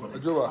been looking for the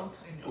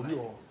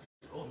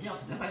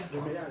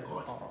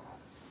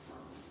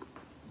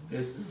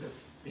this is the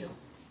film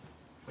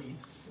for you to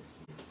see.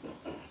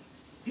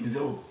 If you say,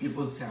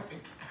 people say, I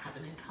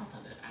haven't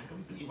encountered it, I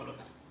don't believe all of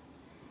that.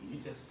 You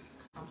just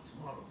come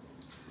tomorrow.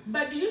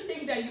 But do you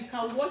think that you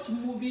can watch a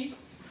movie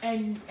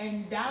and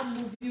that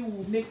movie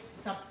will make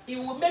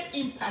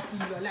impact in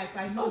your life?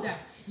 I know that.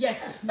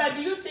 Yes. But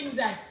do you think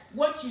that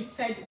what you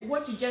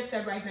just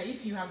said right now,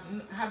 if you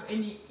have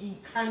any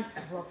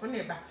encounter,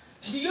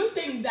 do you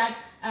think that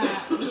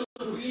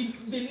you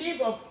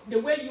believe of the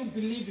way you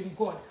believe in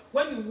God,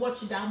 when you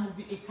watch that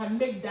movie, it can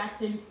make that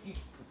thing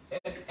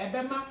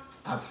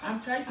I'm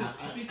trying to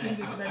speak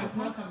English, but it's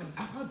not coming.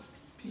 I've had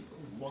people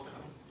walk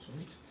out to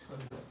me to tell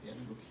me that they're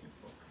looking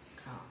for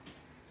Pascal.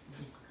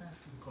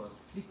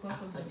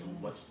 Because after they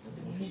watch the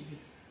movie,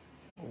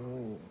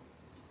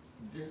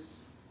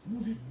 this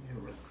movie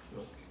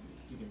miraculously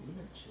is giving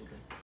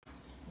children.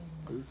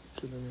 Are you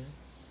kidding me?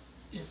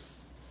 Yes.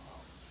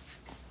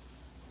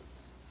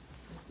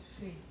 It's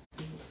faith.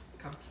 Things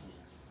come to me.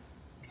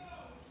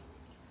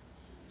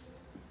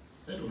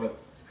 Said over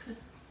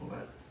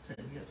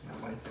 10 years, my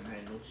wife and I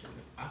had no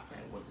children. After I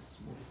watched this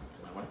movie,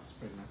 my wife is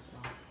pregnant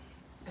now.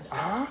 And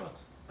I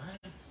thought,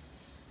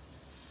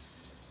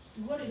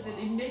 what is it?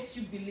 It makes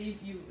you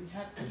believe you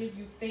have to give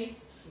you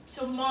faith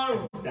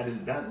tomorrow. that's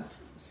it.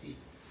 See,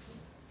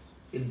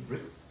 it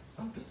brings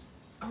something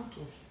out of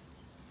you.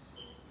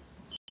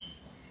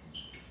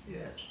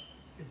 Yes,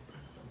 it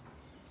brings something.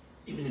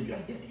 Even if you are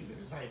dead, you'll be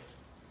revived.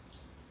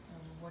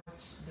 I'll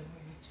watch the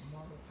movie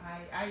tomorrow.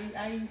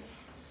 I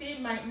see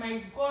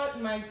my God,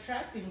 my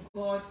trust in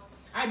God.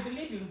 I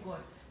believe in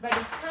God, but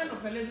it's kind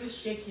of a little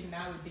shaky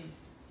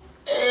nowadays.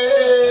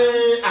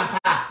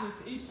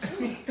 It's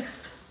true.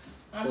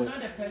 I'm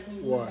not a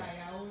person who lie.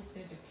 I always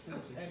say the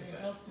truth, and it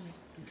helped me.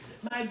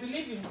 My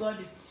belief in God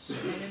is a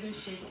little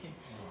shaking.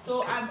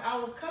 So I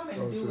will come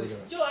and do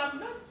it. Joe, I'm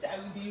not.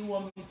 Do you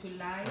want me to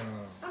lie?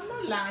 I'm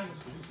not lying.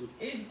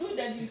 It's good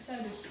that you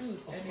tell the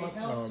truth, and it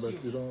helps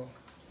but you don't.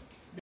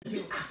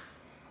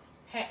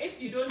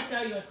 If you don't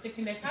tell your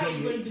sickness, how are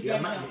you going to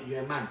get help?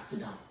 You're a man. Sit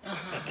down.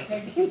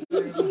 Thank you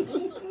very much.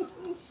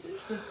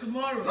 So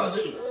tomorrow. So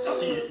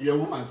you're a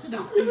woman. Sit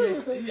down.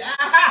 Yeah.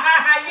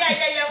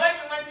 When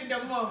we went to the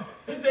mall,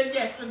 he said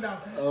yes, sit down.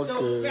 Okay.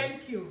 So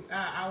thank you. I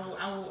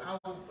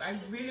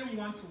really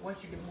want to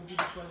watch the movie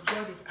because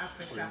God is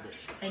Africa,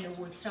 and it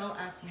will tell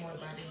us more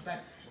about it.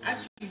 But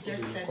as you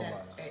just said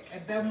that, a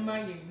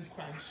Belma ye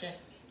crunch,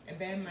 a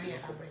Belma ye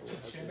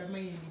abrachiche, a Belma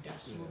ye leader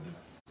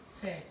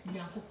say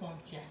Nyanko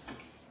Pontias,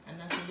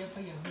 and I said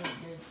therefore you're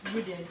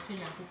good and say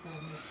Nyanko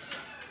Pontias.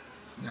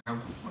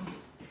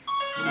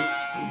 So if I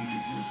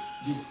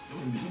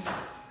don't do this,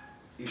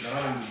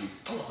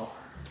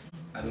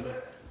 I don't know.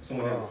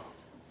 Someone else.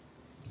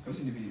 Have you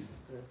seen the video?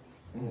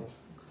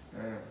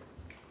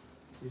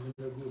 It's in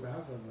the group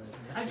house of like.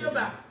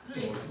 Ajoba,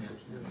 please.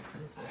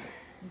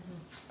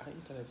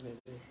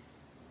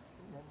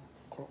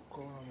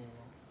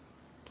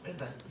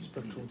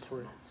 Spectrum 3.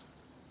 Okay.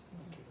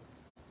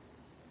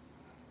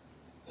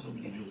 So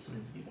believe you.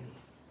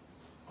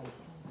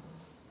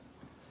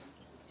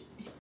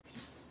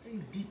 Very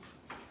deep.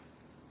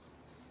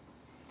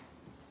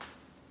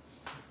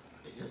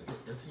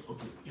 They say,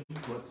 okay, if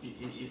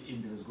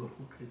there is God,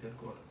 who created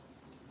God?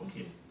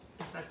 Okay,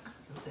 it's like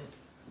Pascal said.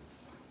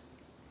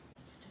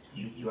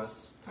 You are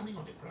standing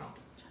on the ground.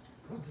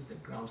 What is the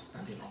ground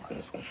standing on?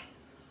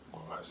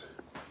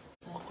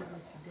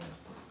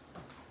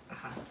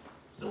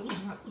 So would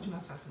you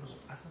assassin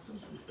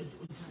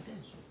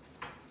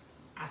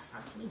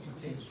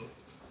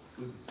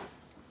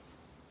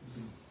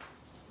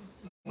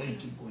when you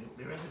keep going,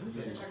 the rest is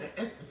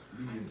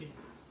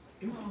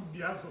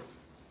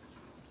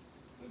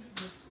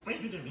when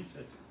you do the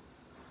research.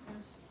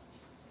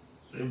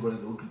 So if God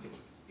is a critic,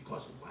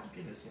 because one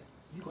thing is here,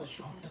 because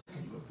you're on earth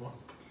and you were born,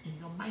 in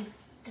your mind,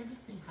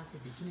 everything has a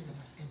beginning and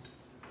an end.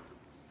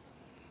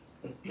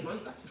 Because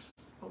that is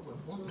what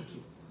we're born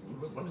into. We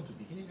were born into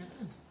beginning and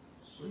end.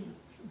 So you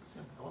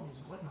think God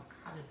must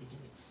have a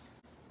beginning.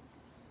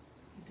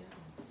 He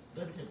doesn't.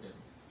 Don't tell them.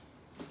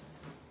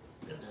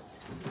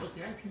 Because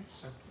the IQ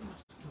to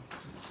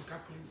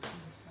calculate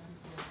things.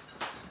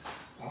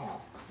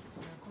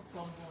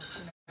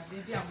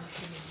 Maybe I'm going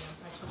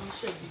to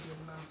show you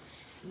now.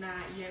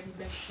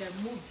 The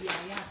movie I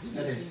have to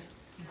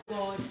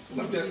God.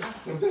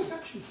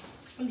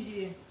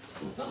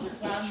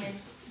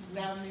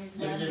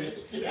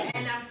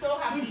 And I'm so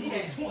happy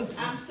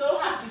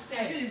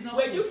said.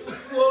 We do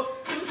for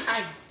 2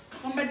 times.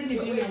 We do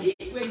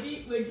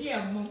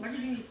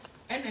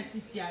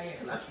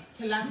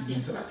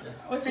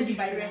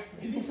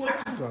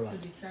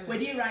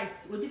we rice,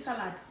 we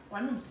salad,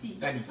 one tea.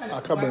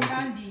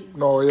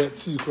 No, yeah,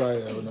 tea cry.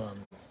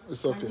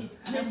 It's okay.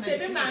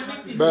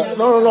 But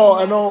no.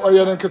 I know. I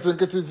am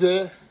getting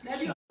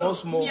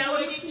small. I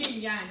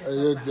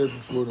just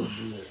before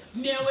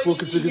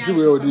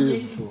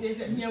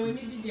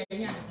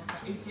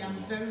I'm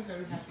very,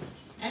 very happy.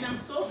 And I'm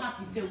so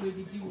happy say we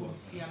did do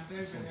I'm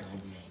very, very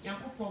happy.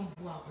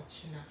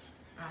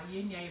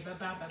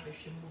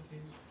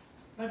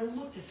 But I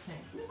want to say,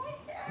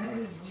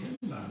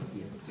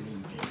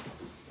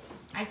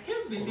 I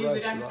can't believe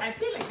it. I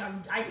feel like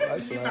I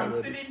can't believe I'm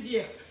sitting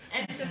here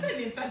and she said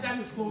in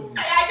Saddam's phone. I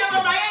don't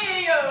know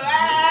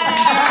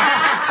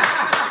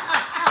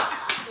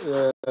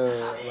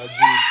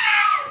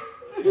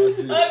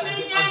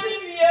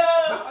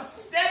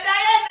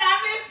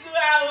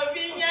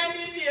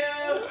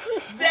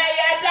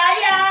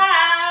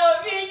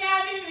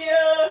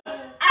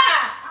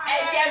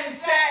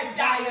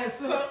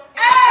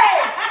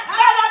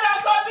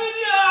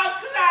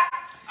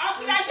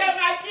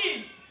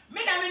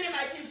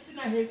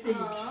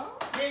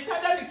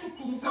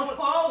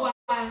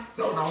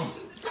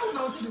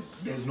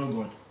there's no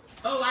God.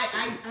 Oh,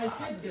 I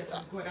said there's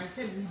a God. I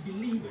said we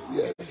believe.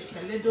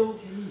 Yes. A little.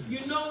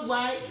 You know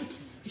why?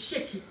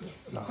 Shake it,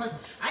 yes. Because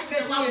I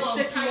said,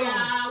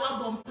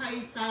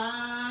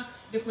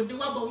 they could do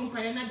what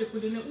Bompire, they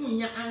could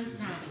do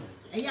answer.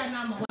 I did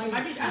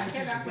ask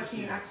her that question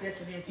you asked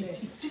yesterday.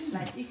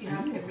 Like, if you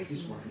have everything.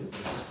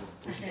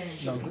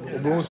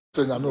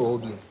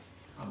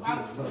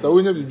 So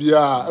when you be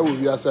I will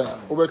be as a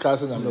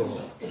overcasting and no.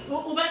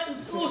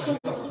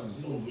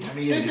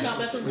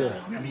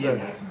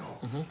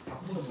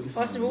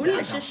 What's the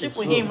relationship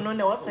with him? No,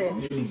 no, say,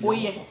 oh,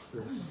 yeah.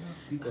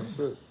 That's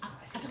it.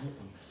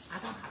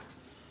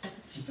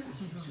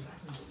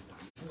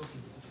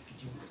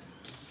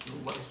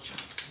 What is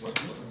chat? What was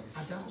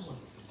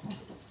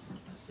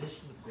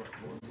conversation with God?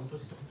 What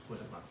was he talking to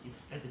God about? If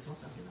everything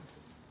was happening,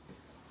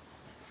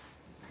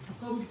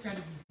 come beside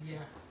me.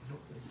 Yeah. No,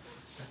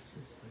 that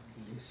is a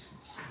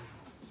relationship.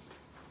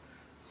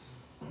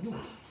 No,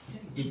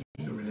 if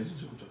the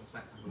relationship with your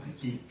husband, what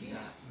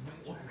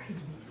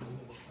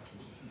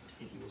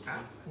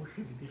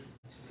should be different?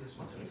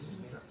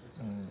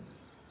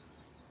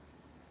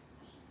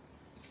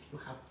 You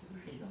have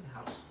you own the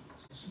house,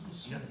 you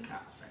own the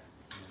car outside.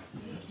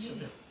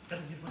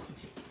 That's different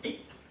teaching. Hey,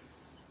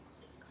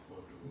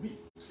 we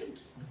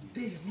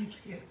days meet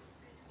here.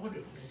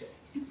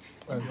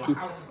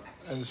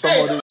 And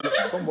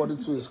somebody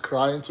too is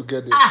crying to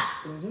get this.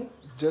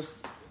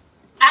 Just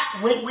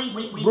wait.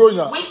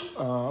 Bronya.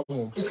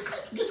 It's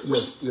crying to get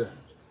yes, yeah.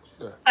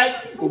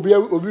 Obi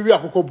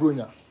akoko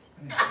Bronya.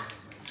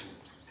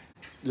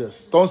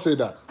 Yes, don't say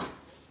that.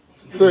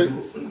 Say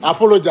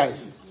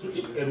apologize.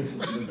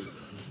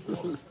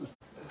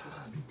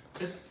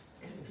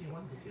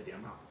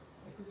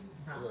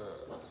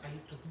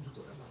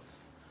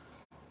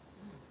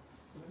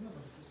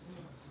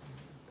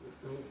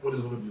 What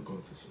is going to be the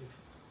conversation?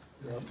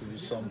 You have to do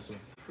something.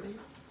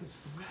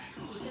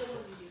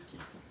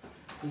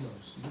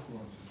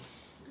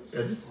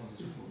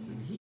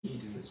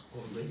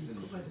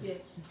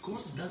 Yes.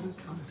 God doesn't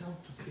come down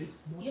to create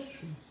more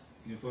trees.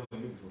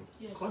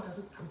 God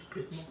doesn't come to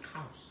create more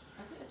cows.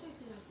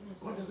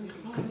 God doesn't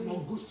come to create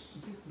more goats.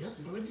 Yes,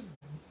 already.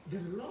 The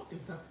law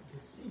is that the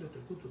seed of the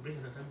goat will bring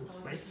another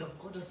goat by itself.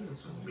 God doesn't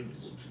also bring the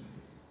goat.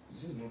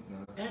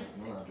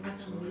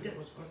 Everything needed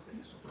was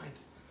already supplied.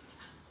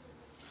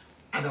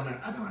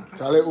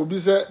 Charlie, Obi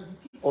said,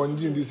 on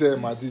Jin, this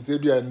Majid,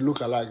 maybe and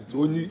look alike. It's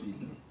only,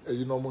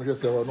 you know, more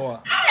yourself or no.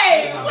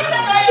 Hey, what am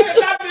I in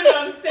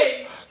Babylon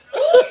say?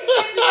 Who is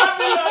in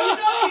Babylon? You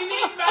know, you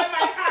need by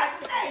my heart.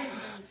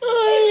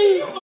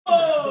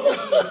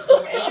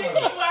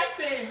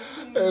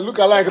 Hey, look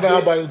alike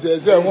now, but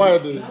it's a why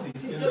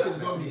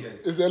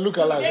it's a look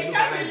alike. They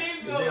can't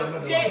believe you.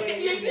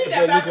 You see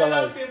the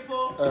Babylon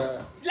people.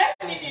 Let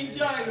me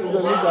enjoy. It's a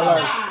look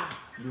alike.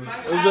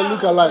 It's a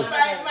look alike.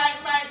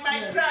 My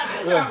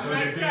crush. Yeah.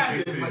 My crush.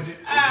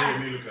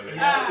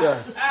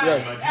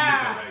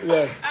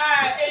 Yes.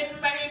 In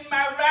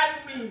my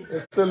rugby.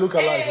 It's still look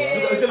alike.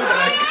 It's a look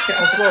alike.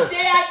 Of course.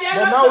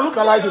 But now look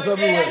alike is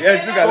everywhere.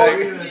 Yes, look alike.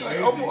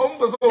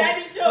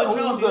 Daddy Joe,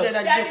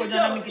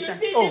 you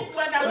see this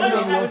one? I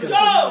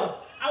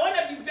want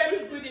to be very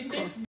good in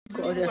this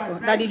video.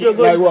 Daddy Joe,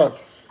 go. Like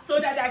what? So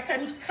that I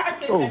can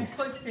cut it and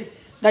post it.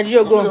 Daddy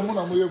Joe, go.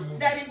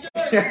 Daddy Joe,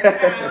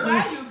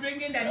 why are you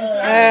bringing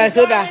Daddy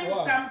Joe? So that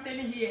something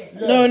here.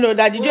 No,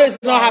 Daddy Joe is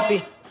not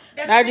happy.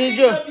 Daddy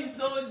Joe.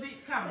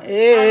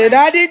 Hey,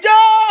 Daddy Joe.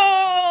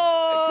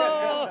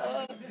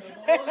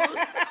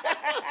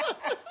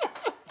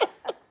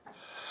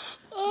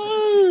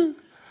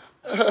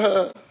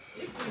 If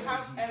you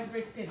have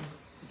everything.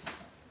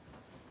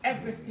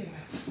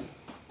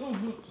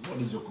 What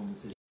is your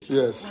conversation?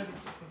 Yes. What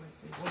is your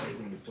conversation? What are you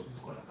going to talk to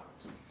God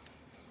about?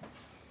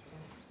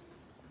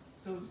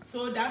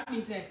 So that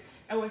means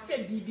I was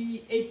say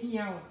BB 8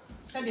 years.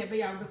 Said they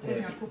be able to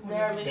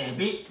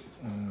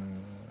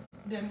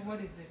Then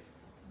what is it?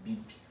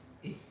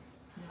 BB.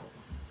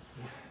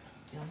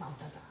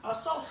 I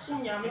saw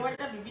soon, I mean, what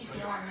that BB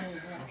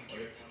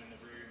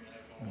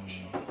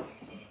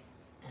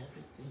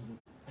Everything you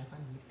ever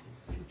need in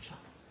the future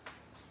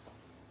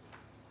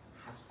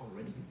has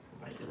already been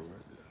provided.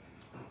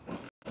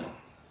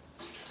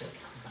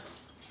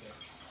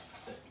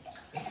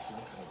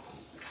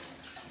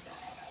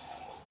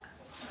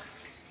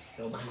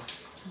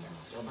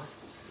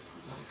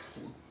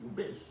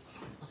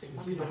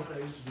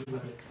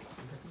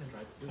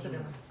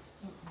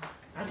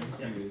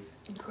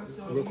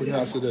 Look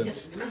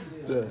accidents.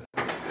 Yeah.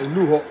 A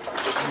new hop.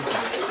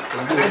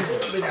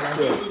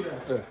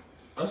 Yeah.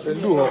 A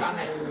new hop.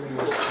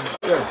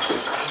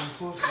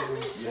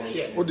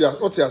 Yeah.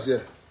 What you say?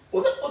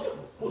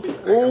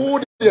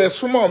 Oh, yeah,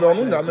 Suma,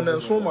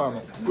 and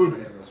Suma.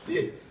 Good.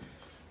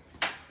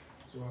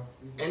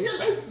 And your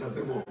license is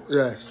a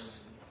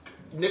yes.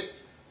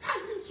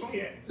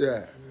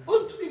 Yeah.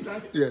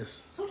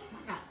 Yes.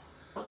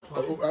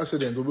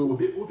 Accident. Yeah.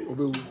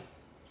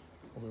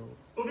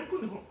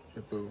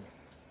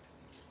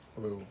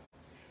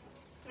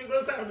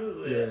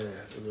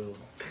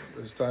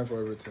 It's time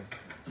for everything.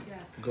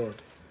 Yes.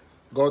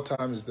 God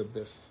time is the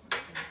best.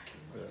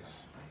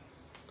 Yes.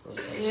 God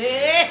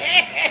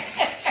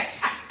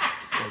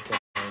time.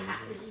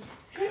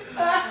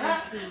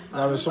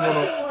 I'm a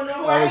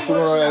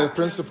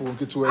principal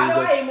to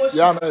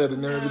yeah, the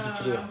name of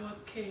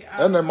it.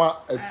 And I'm a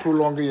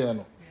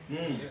prolonging.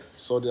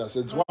 So they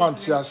said, one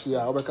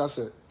TSC, because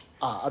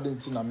I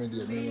didn't think I made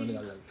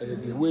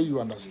the way you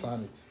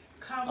understand it.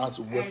 That's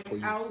work for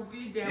you. I will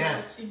be there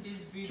watching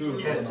this video.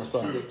 You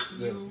understand?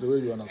 Yes, the way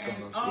you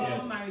understand. And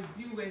all my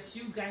viewers,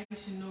 you guys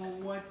know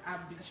what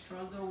I've been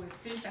struggling with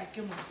since I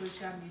came on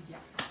social media.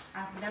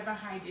 I've never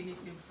hide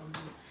anything from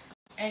you.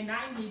 And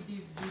I need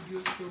this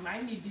video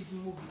I need this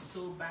movie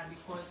so bad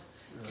because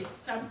it's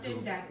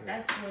something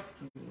that's what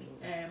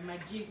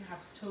Majid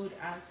have told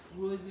us,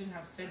 Roselyn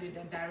have said it,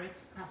 and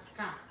director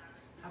Pascal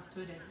have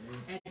told us.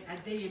 And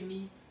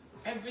Adeyemi,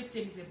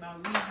 everything's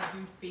about we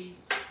having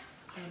faith.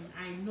 And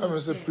I know I'm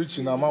just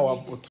preaching. I'm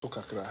out to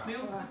talk.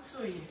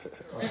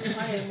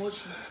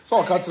 So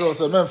I catch us.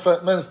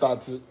 Men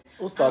started.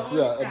 Who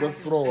started? A bit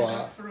from.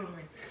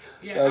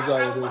 Yeah, I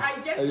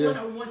just want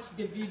to watch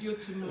the video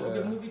tomorrow,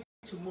 the movie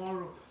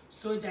tomorrow.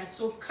 So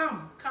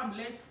come,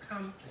 let's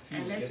come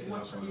and let's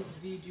watch this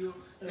video.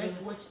 Let's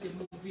watch the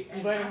movie,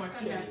 and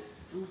after that,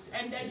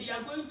 and then they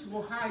are going to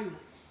Ohio.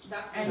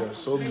 And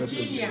so many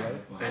places,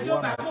 right?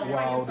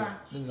 Wow.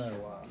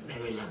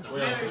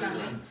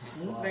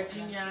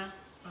 Virginia.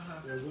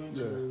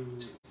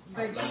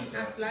 Virginia,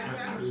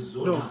 Atlanta.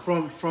 No,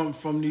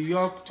 from New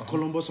York to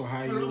Columbus,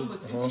 Ohio.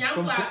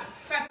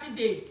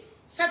 Saturday.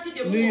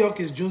 New York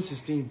is June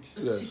 16th.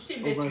 Yes.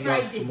 Over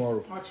here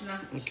tomorrow.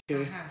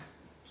 Okay.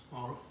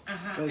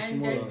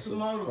 And then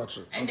tomorrow.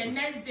 And the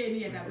next day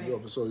near that.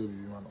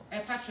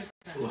 Patrick.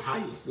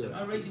 Ohio.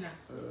 Original.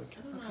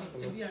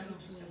 Okay.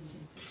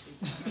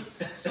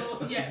 So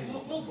yeah,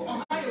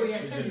 Ohio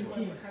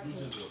 17.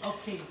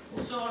 Okay.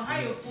 So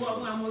Ohio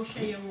for I'm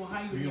share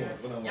Ohio here.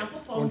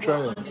 On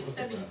the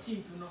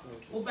 17th,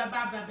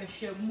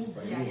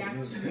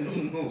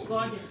 movie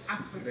God is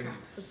Africa.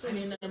 And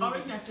in the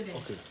original said it.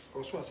 Okay.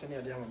 Also I send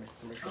you the mama.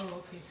 Oh,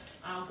 okay.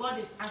 God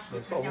is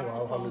Africa.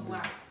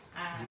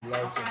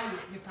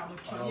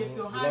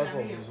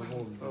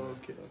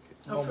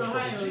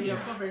 Ohio,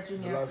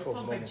 Virginia,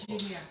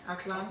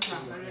 Atlanta,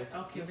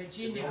 okay,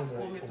 Virginia,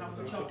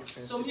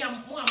 so me, I'm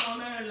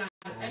Maryland,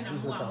 and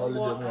I'm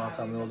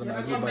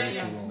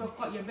Maryland,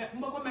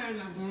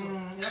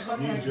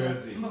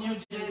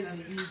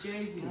 New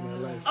Jersey.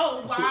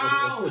 Oh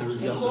wow!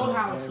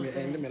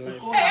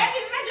 Hey, I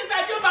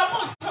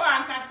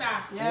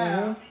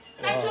yeah.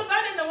 I told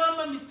the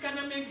woman Miss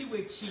Kana maybe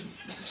with you.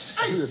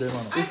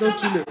 It's not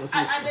too late.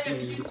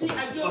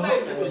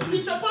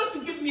 You're supposed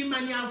to give me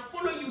money and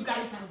follow you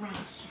guys around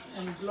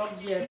and blog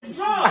here.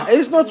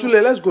 It's not too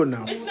late. Let's go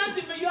now. It's not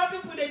too late. You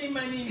haven't put any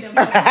money in them.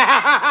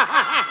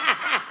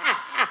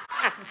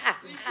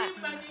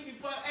 Receive money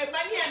before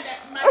money and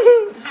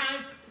money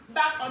hands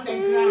back on the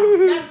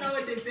ground. That's not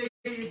what they say.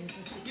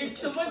 You're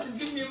supposed to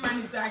give me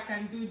money so I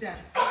can do that.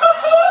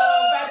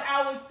 But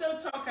I will still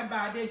talk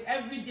about it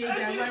every day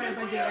that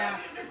wherever they are.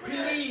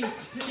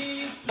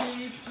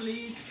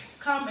 Please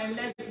come and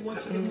let's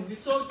watch the movie.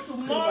 So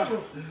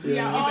tomorrow we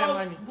are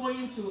all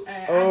going to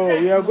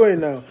we are going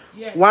now.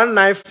 Yeah.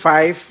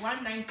 195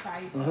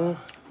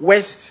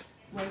 West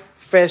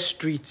First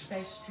Street,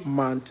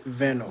 Mount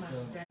Vernon.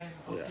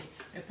 Okay.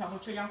 7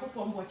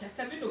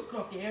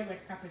 o'clock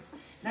red carpet.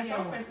 Now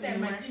some person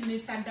imagine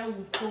Ngissah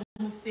will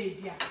come say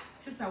there.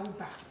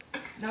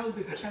 Now we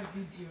be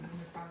video on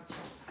the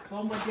voucher.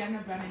 Bombardiana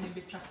brand and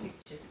be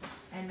pictures.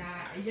 And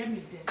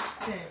Adeyemi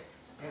say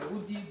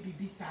Odi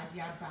Bibi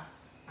Sadiaba.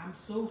 I'm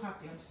so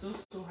happy. I'm so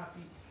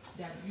happy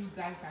that you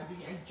guys are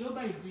doing. And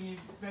Joba is doing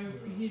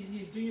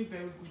he's doing a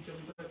very good job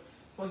because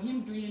for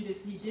him doing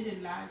this, he did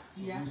it last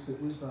year,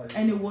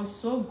 and it was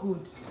so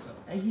good.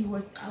 I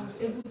was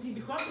able to,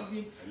 because of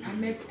him, I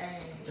met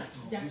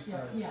Jackie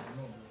here,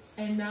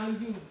 and now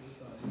you,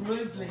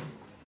 Roselyn,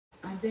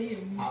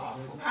 Adeyemi.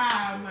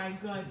 Ah my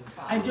God,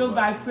 Joba,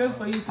 I pray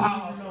for you to live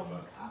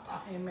long.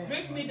 Amen.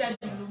 Bring me that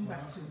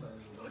lumba too.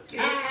 You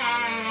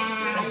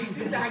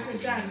see that I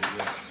could dance.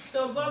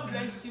 So God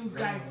bless you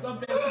guys.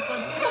 God bless you.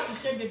 Continue to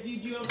share the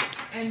video.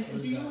 And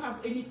do you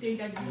have anything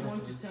that you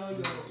want to tell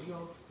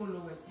your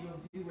followers, your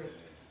viewers?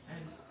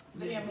 And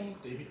you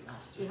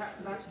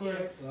have last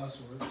word.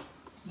 Last word.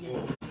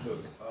 Yes.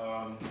 Look,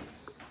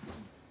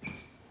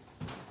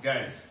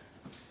 guys.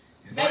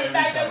 And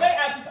by the way,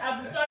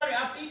 I'm sorry. I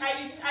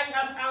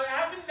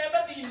haven't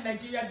never been in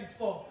Nigeria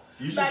before.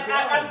 But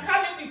I'm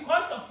coming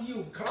because of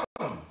you. Come.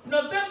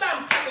 November,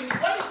 I'm coming.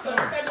 What is your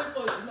schedule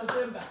for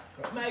November?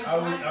 I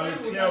will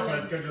clear up my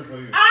schedule for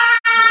you.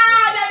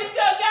 Daddy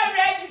Joe, get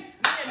ready.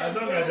 As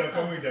long as you're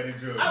coming with Daddy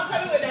Joe. I'm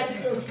coming with Daddy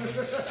Joe.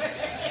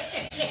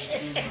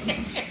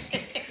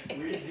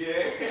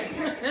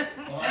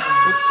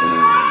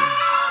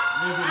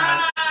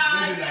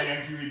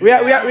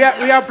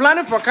 We are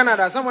planning for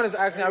Canada. Someone is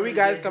asking, are we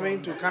guys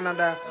coming to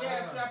Canada?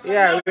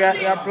 Yeah, we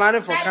are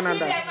planning for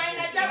Canada.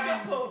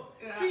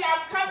 See,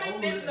 I'm coming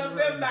this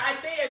November.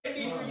 Adeyemi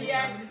is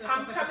here.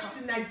 I'm coming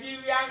to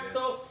Nigeria.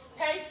 So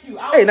thank you.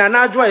 Hey,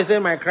 now Joy is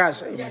saying my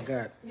crash. Oh my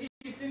God.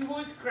 He's in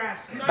whose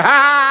crash? So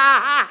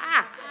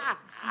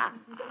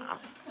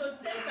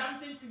say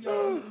something to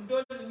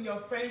your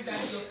friends and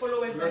your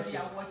followers that they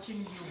are watching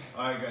you.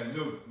 Alright guys,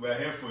 look, we're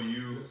here for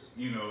you.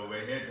 You know,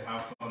 we're here to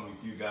have fun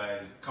with you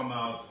guys. Come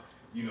out,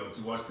 you know,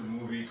 to watch the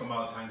movie. Come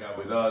out, hang out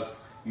with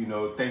us. You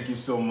know, thank you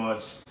so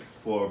much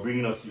for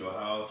bringing us to your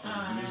house.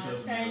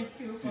 Delicious thank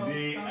you.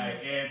 Today I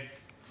ate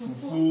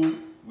fufu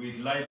with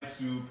light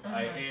soup.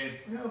 I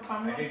ate your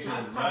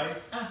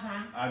rice,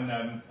 and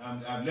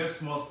I've left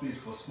small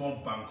space for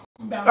small banku.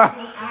 I'm gonna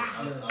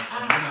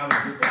have a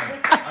good time.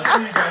 I'll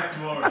see you guys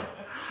tomorrow.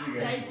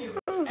 Thank you.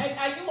 And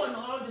are you on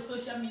all the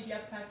social media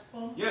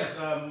platforms? Yes,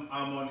 I'm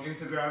on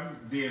Instagram,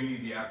 Adeyemi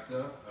the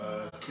actor.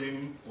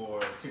 Same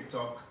for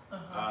TikTok.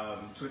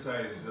 Twitter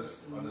is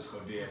just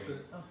 _Adeyemi.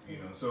 You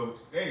know, so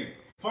hey,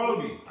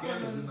 follow me.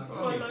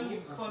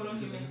 Follow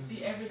him and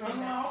see everything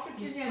that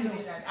he's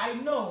doing. I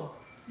know.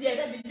 Yeah,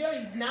 that the video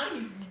is now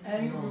he's.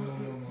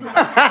 Look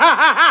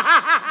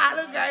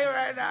at you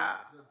right now.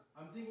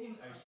 I'm thinking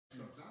I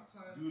should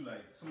do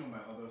like some of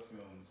my other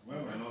films when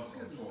we're not on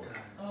tour.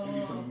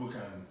 Maybe some people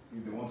can,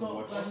 if they want to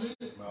watch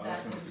my other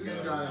films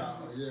together,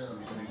 you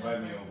can invite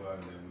me over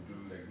and then we'll do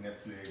like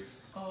Netflix.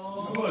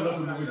 I've got a lot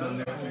of movies on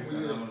Netflix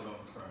and Amazon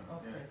Prime.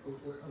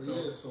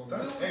 So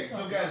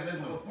guys, let's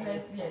know.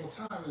 Yes.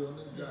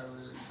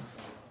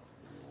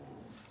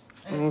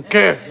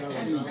 Okay.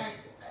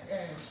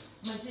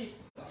 Majid.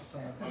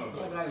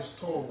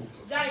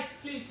 Guys,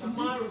 please,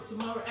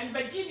 tomorrow, and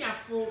Virginia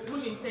for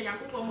women say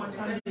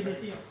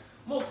Virginia.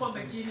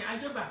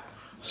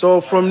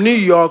 So from New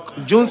York,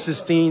 June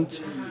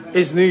 16th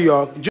is New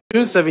York.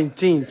 June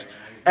 17th,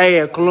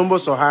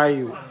 Columbus,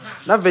 Ohio.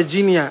 Now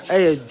Virginia,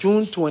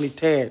 June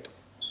 23rd.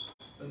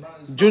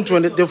 June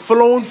 20th, the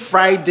following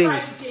Friday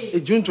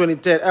is June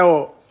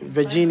 23rd,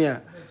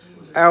 Virginia.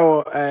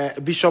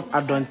 Bishop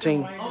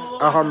Adonting.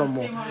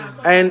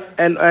 And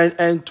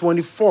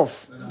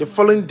 24th, the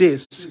following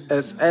days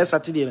is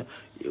Saturday,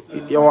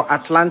 or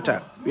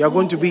Atlanta. We are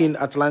going to be in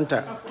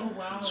Atlanta.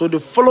 So the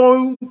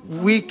following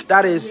week,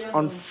 that is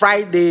on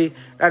Friday,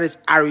 that is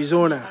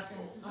Arizona.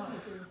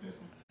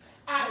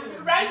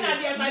 Right now,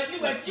 dear my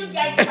viewers, you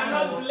guys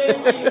cannot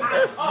blame me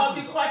at all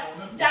because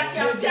Jackie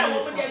and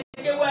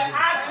they were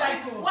asked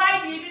like,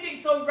 why you did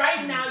it? So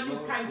right now, you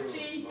can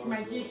see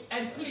Majid,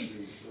 and please,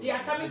 they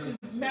are coming to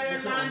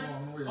Maryland,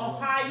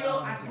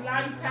 Ohio,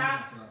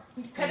 Atlanta,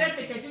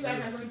 Connecticut. You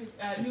guys are going to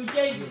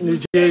New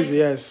Jersey,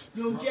 yes.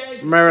 New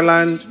Jersey,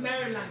 Maryland.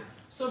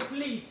 So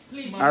please,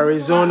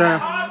 Arizona.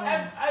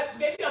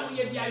 Baby,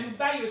 you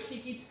buy your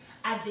ticket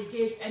at the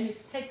gate, and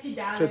it's $30.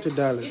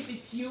 $30. If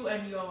it's you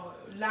and your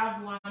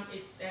loved one,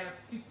 it's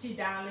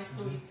 $50.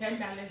 So it's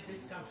 $10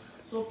 discount.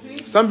 So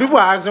please. Some people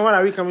are asking, when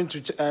are we coming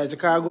to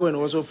Chicago and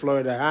also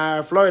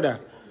Florida? Florida.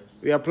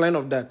 We are planning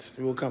of that.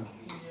 We will come.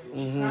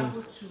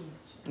 Chicago too.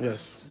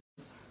 Yes.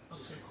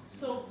 Okay.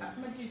 So,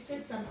 Majid, say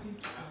something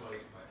to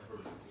us.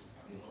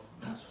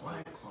 That's why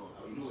I call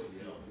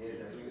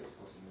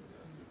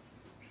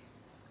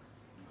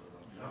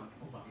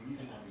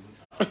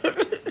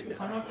You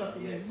cannot talk to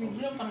me. You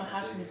don't come and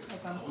ask me. I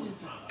can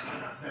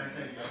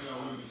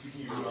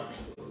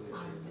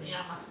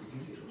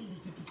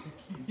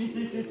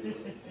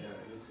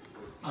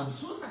I'm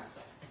so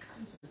satisfied. I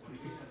can't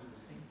separate.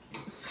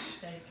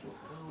 Thank you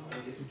so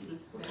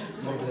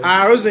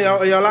much. Roselyn,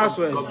 your last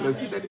words.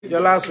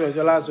 Your last words.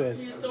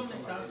 Please don't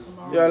miss out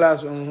tomorrow. Your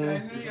last one.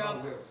 New York.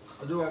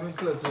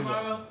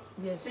 Tomorrow,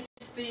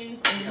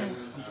 16th,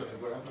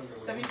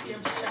 7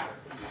 p.m. sharp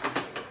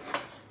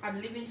at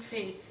Living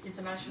Faith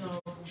International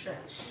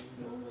Church.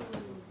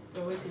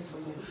 We're waiting for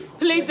you.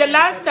 Please, the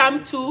last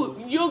time too,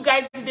 you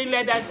guys didn't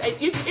let us.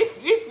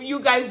 If you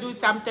guys do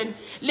something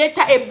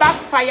later, it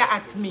backfire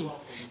at me.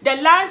 The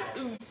last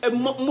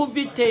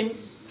movie thing,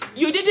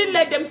 you didn't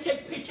let them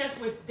take pictures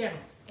with them.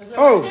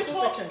 Oh,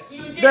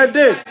 you they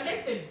did.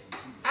 Listen,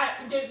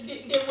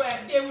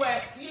 they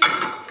were. You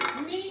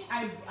know, me,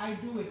 I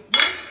do it.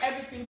 Once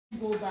everything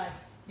go bad,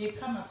 they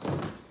come up.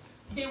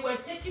 They were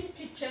taking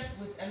pictures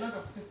with a lot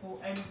of people,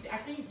 and I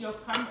think the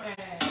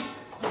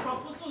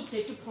professor will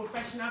take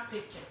professional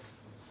pictures.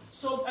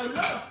 So a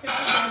lot of people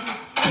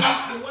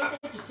they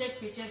wanted to take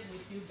pictures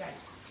with you guys,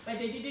 but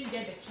they didn't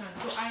get the chance.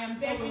 So I am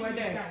begging you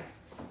guys.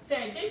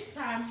 Say this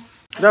time.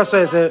 That's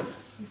why I said,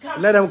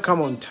 let them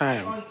come on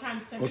time. On time,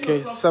 7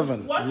 okay,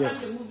 7. What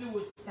yes. time the movie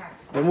will start?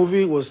 The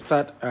movie will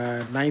start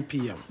at 9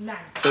 p.m. 9.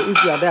 So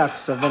if you are there at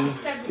 7,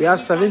 we have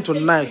 7 to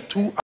 9,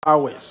 2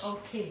 hours.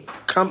 Okay.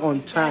 Come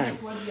on time.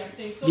 So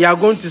they are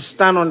going to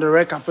stand on the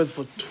red carpet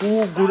for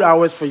 2 good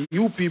hours for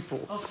you people.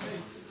 Okay.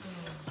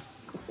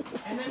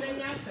 And then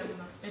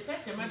they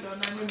touch my door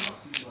and then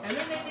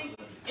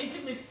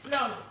it's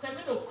 7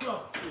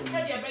 o'clock.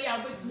 Tell you about your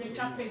way to make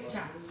a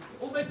picture.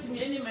 Over to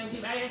me, any man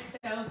give I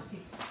selfie.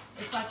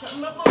 If I try,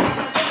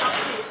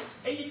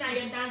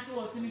 dancing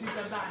was in the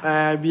band.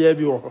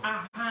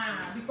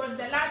 Because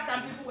the last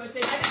time people were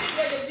saying, I didn't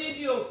get the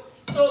video.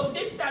 So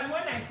this time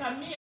when I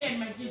come here and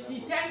Majid,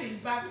 he turned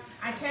his back,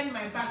 I turned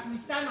my back, we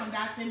stand on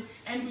that thing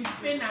and we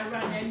spin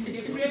around and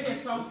they create a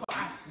song for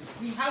us.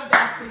 We have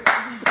that video.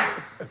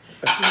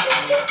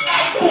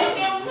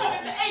 They will come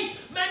and say, hey,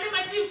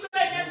 Majid,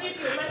 play that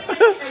video.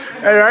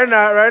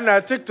 right now,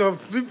 TikTok,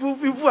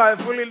 people are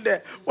following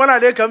there. When are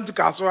they coming to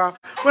Kaswa?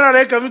 When are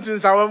they coming to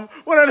Nsawam?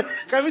 When are they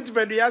coming to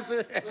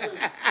Benduyase?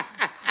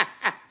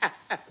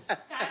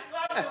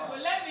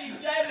 Let me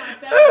enjoy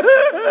myself.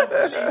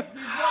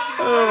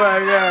 Oh my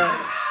God.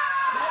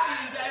 Let me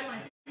enjoy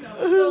myself.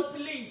 So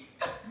please,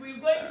 we're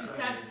going to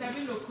start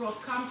 7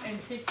 o'clock. Come and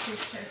take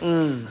pictures.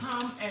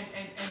 Come and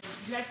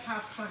let's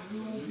have fun. We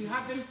will be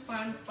having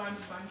fun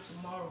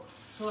tomorrow.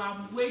 So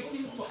I'm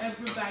waiting for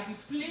everybody.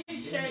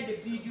 Please share the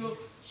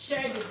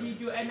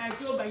video. And I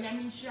do by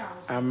Yamin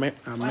Shouts. Amen.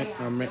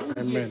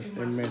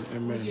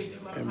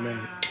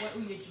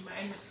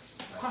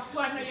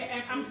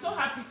 I'm so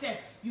happy, sir.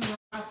 You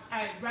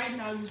have right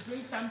now. You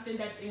bring something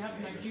that they have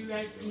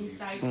Nigerians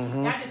inside.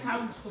 That is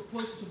how it's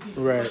supposed to be.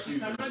 Right. You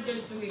cannot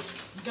just do it.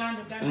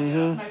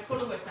 Ghana. My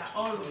followers are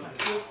all over.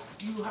 So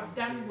you have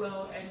done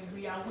well, and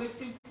we are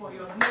waiting for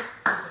your next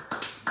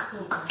project. So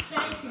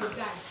thank you,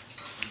 guys.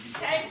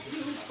 Thank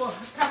you for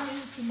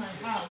coming to my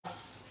house.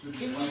 It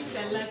means a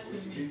lot to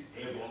me.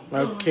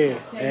 Okay.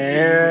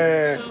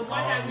 So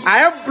what I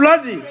am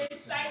bloody.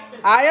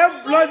 I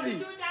am bloody.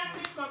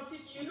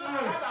 You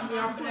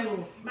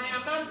know, my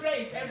umbrella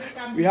is every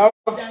time We have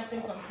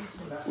dancing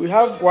competition. We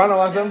have 1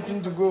 hour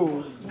something to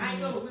go. I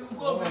know, we will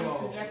go very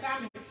soon. The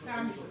time is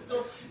coming.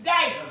 So,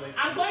 guys,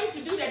 I'm going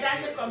to do the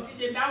dancing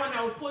competition. That one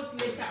I will post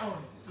later on.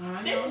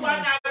 This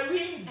one I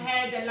didn't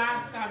her the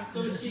last time,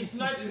 so she's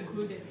not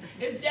included.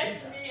 It's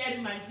just me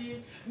and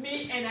Majid,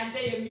 me and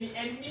Adeyemi,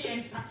 and me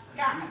and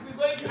Pascal. We're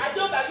going to. I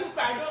don't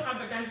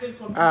have a dancing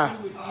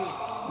competition with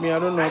you. Me, I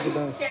don't know how to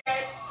dance.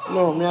 Scared?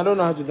 No, me, I don't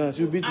know how to dance.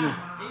 You beat me.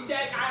 He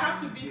said, I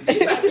have to beat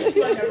you. I beat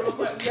you on the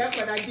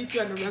record. I beat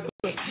you on the record.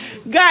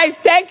 Guys,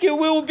 thank you.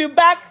 We will be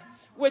back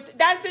with the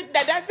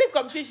dancing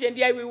competition.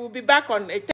 Yeah, we will be back on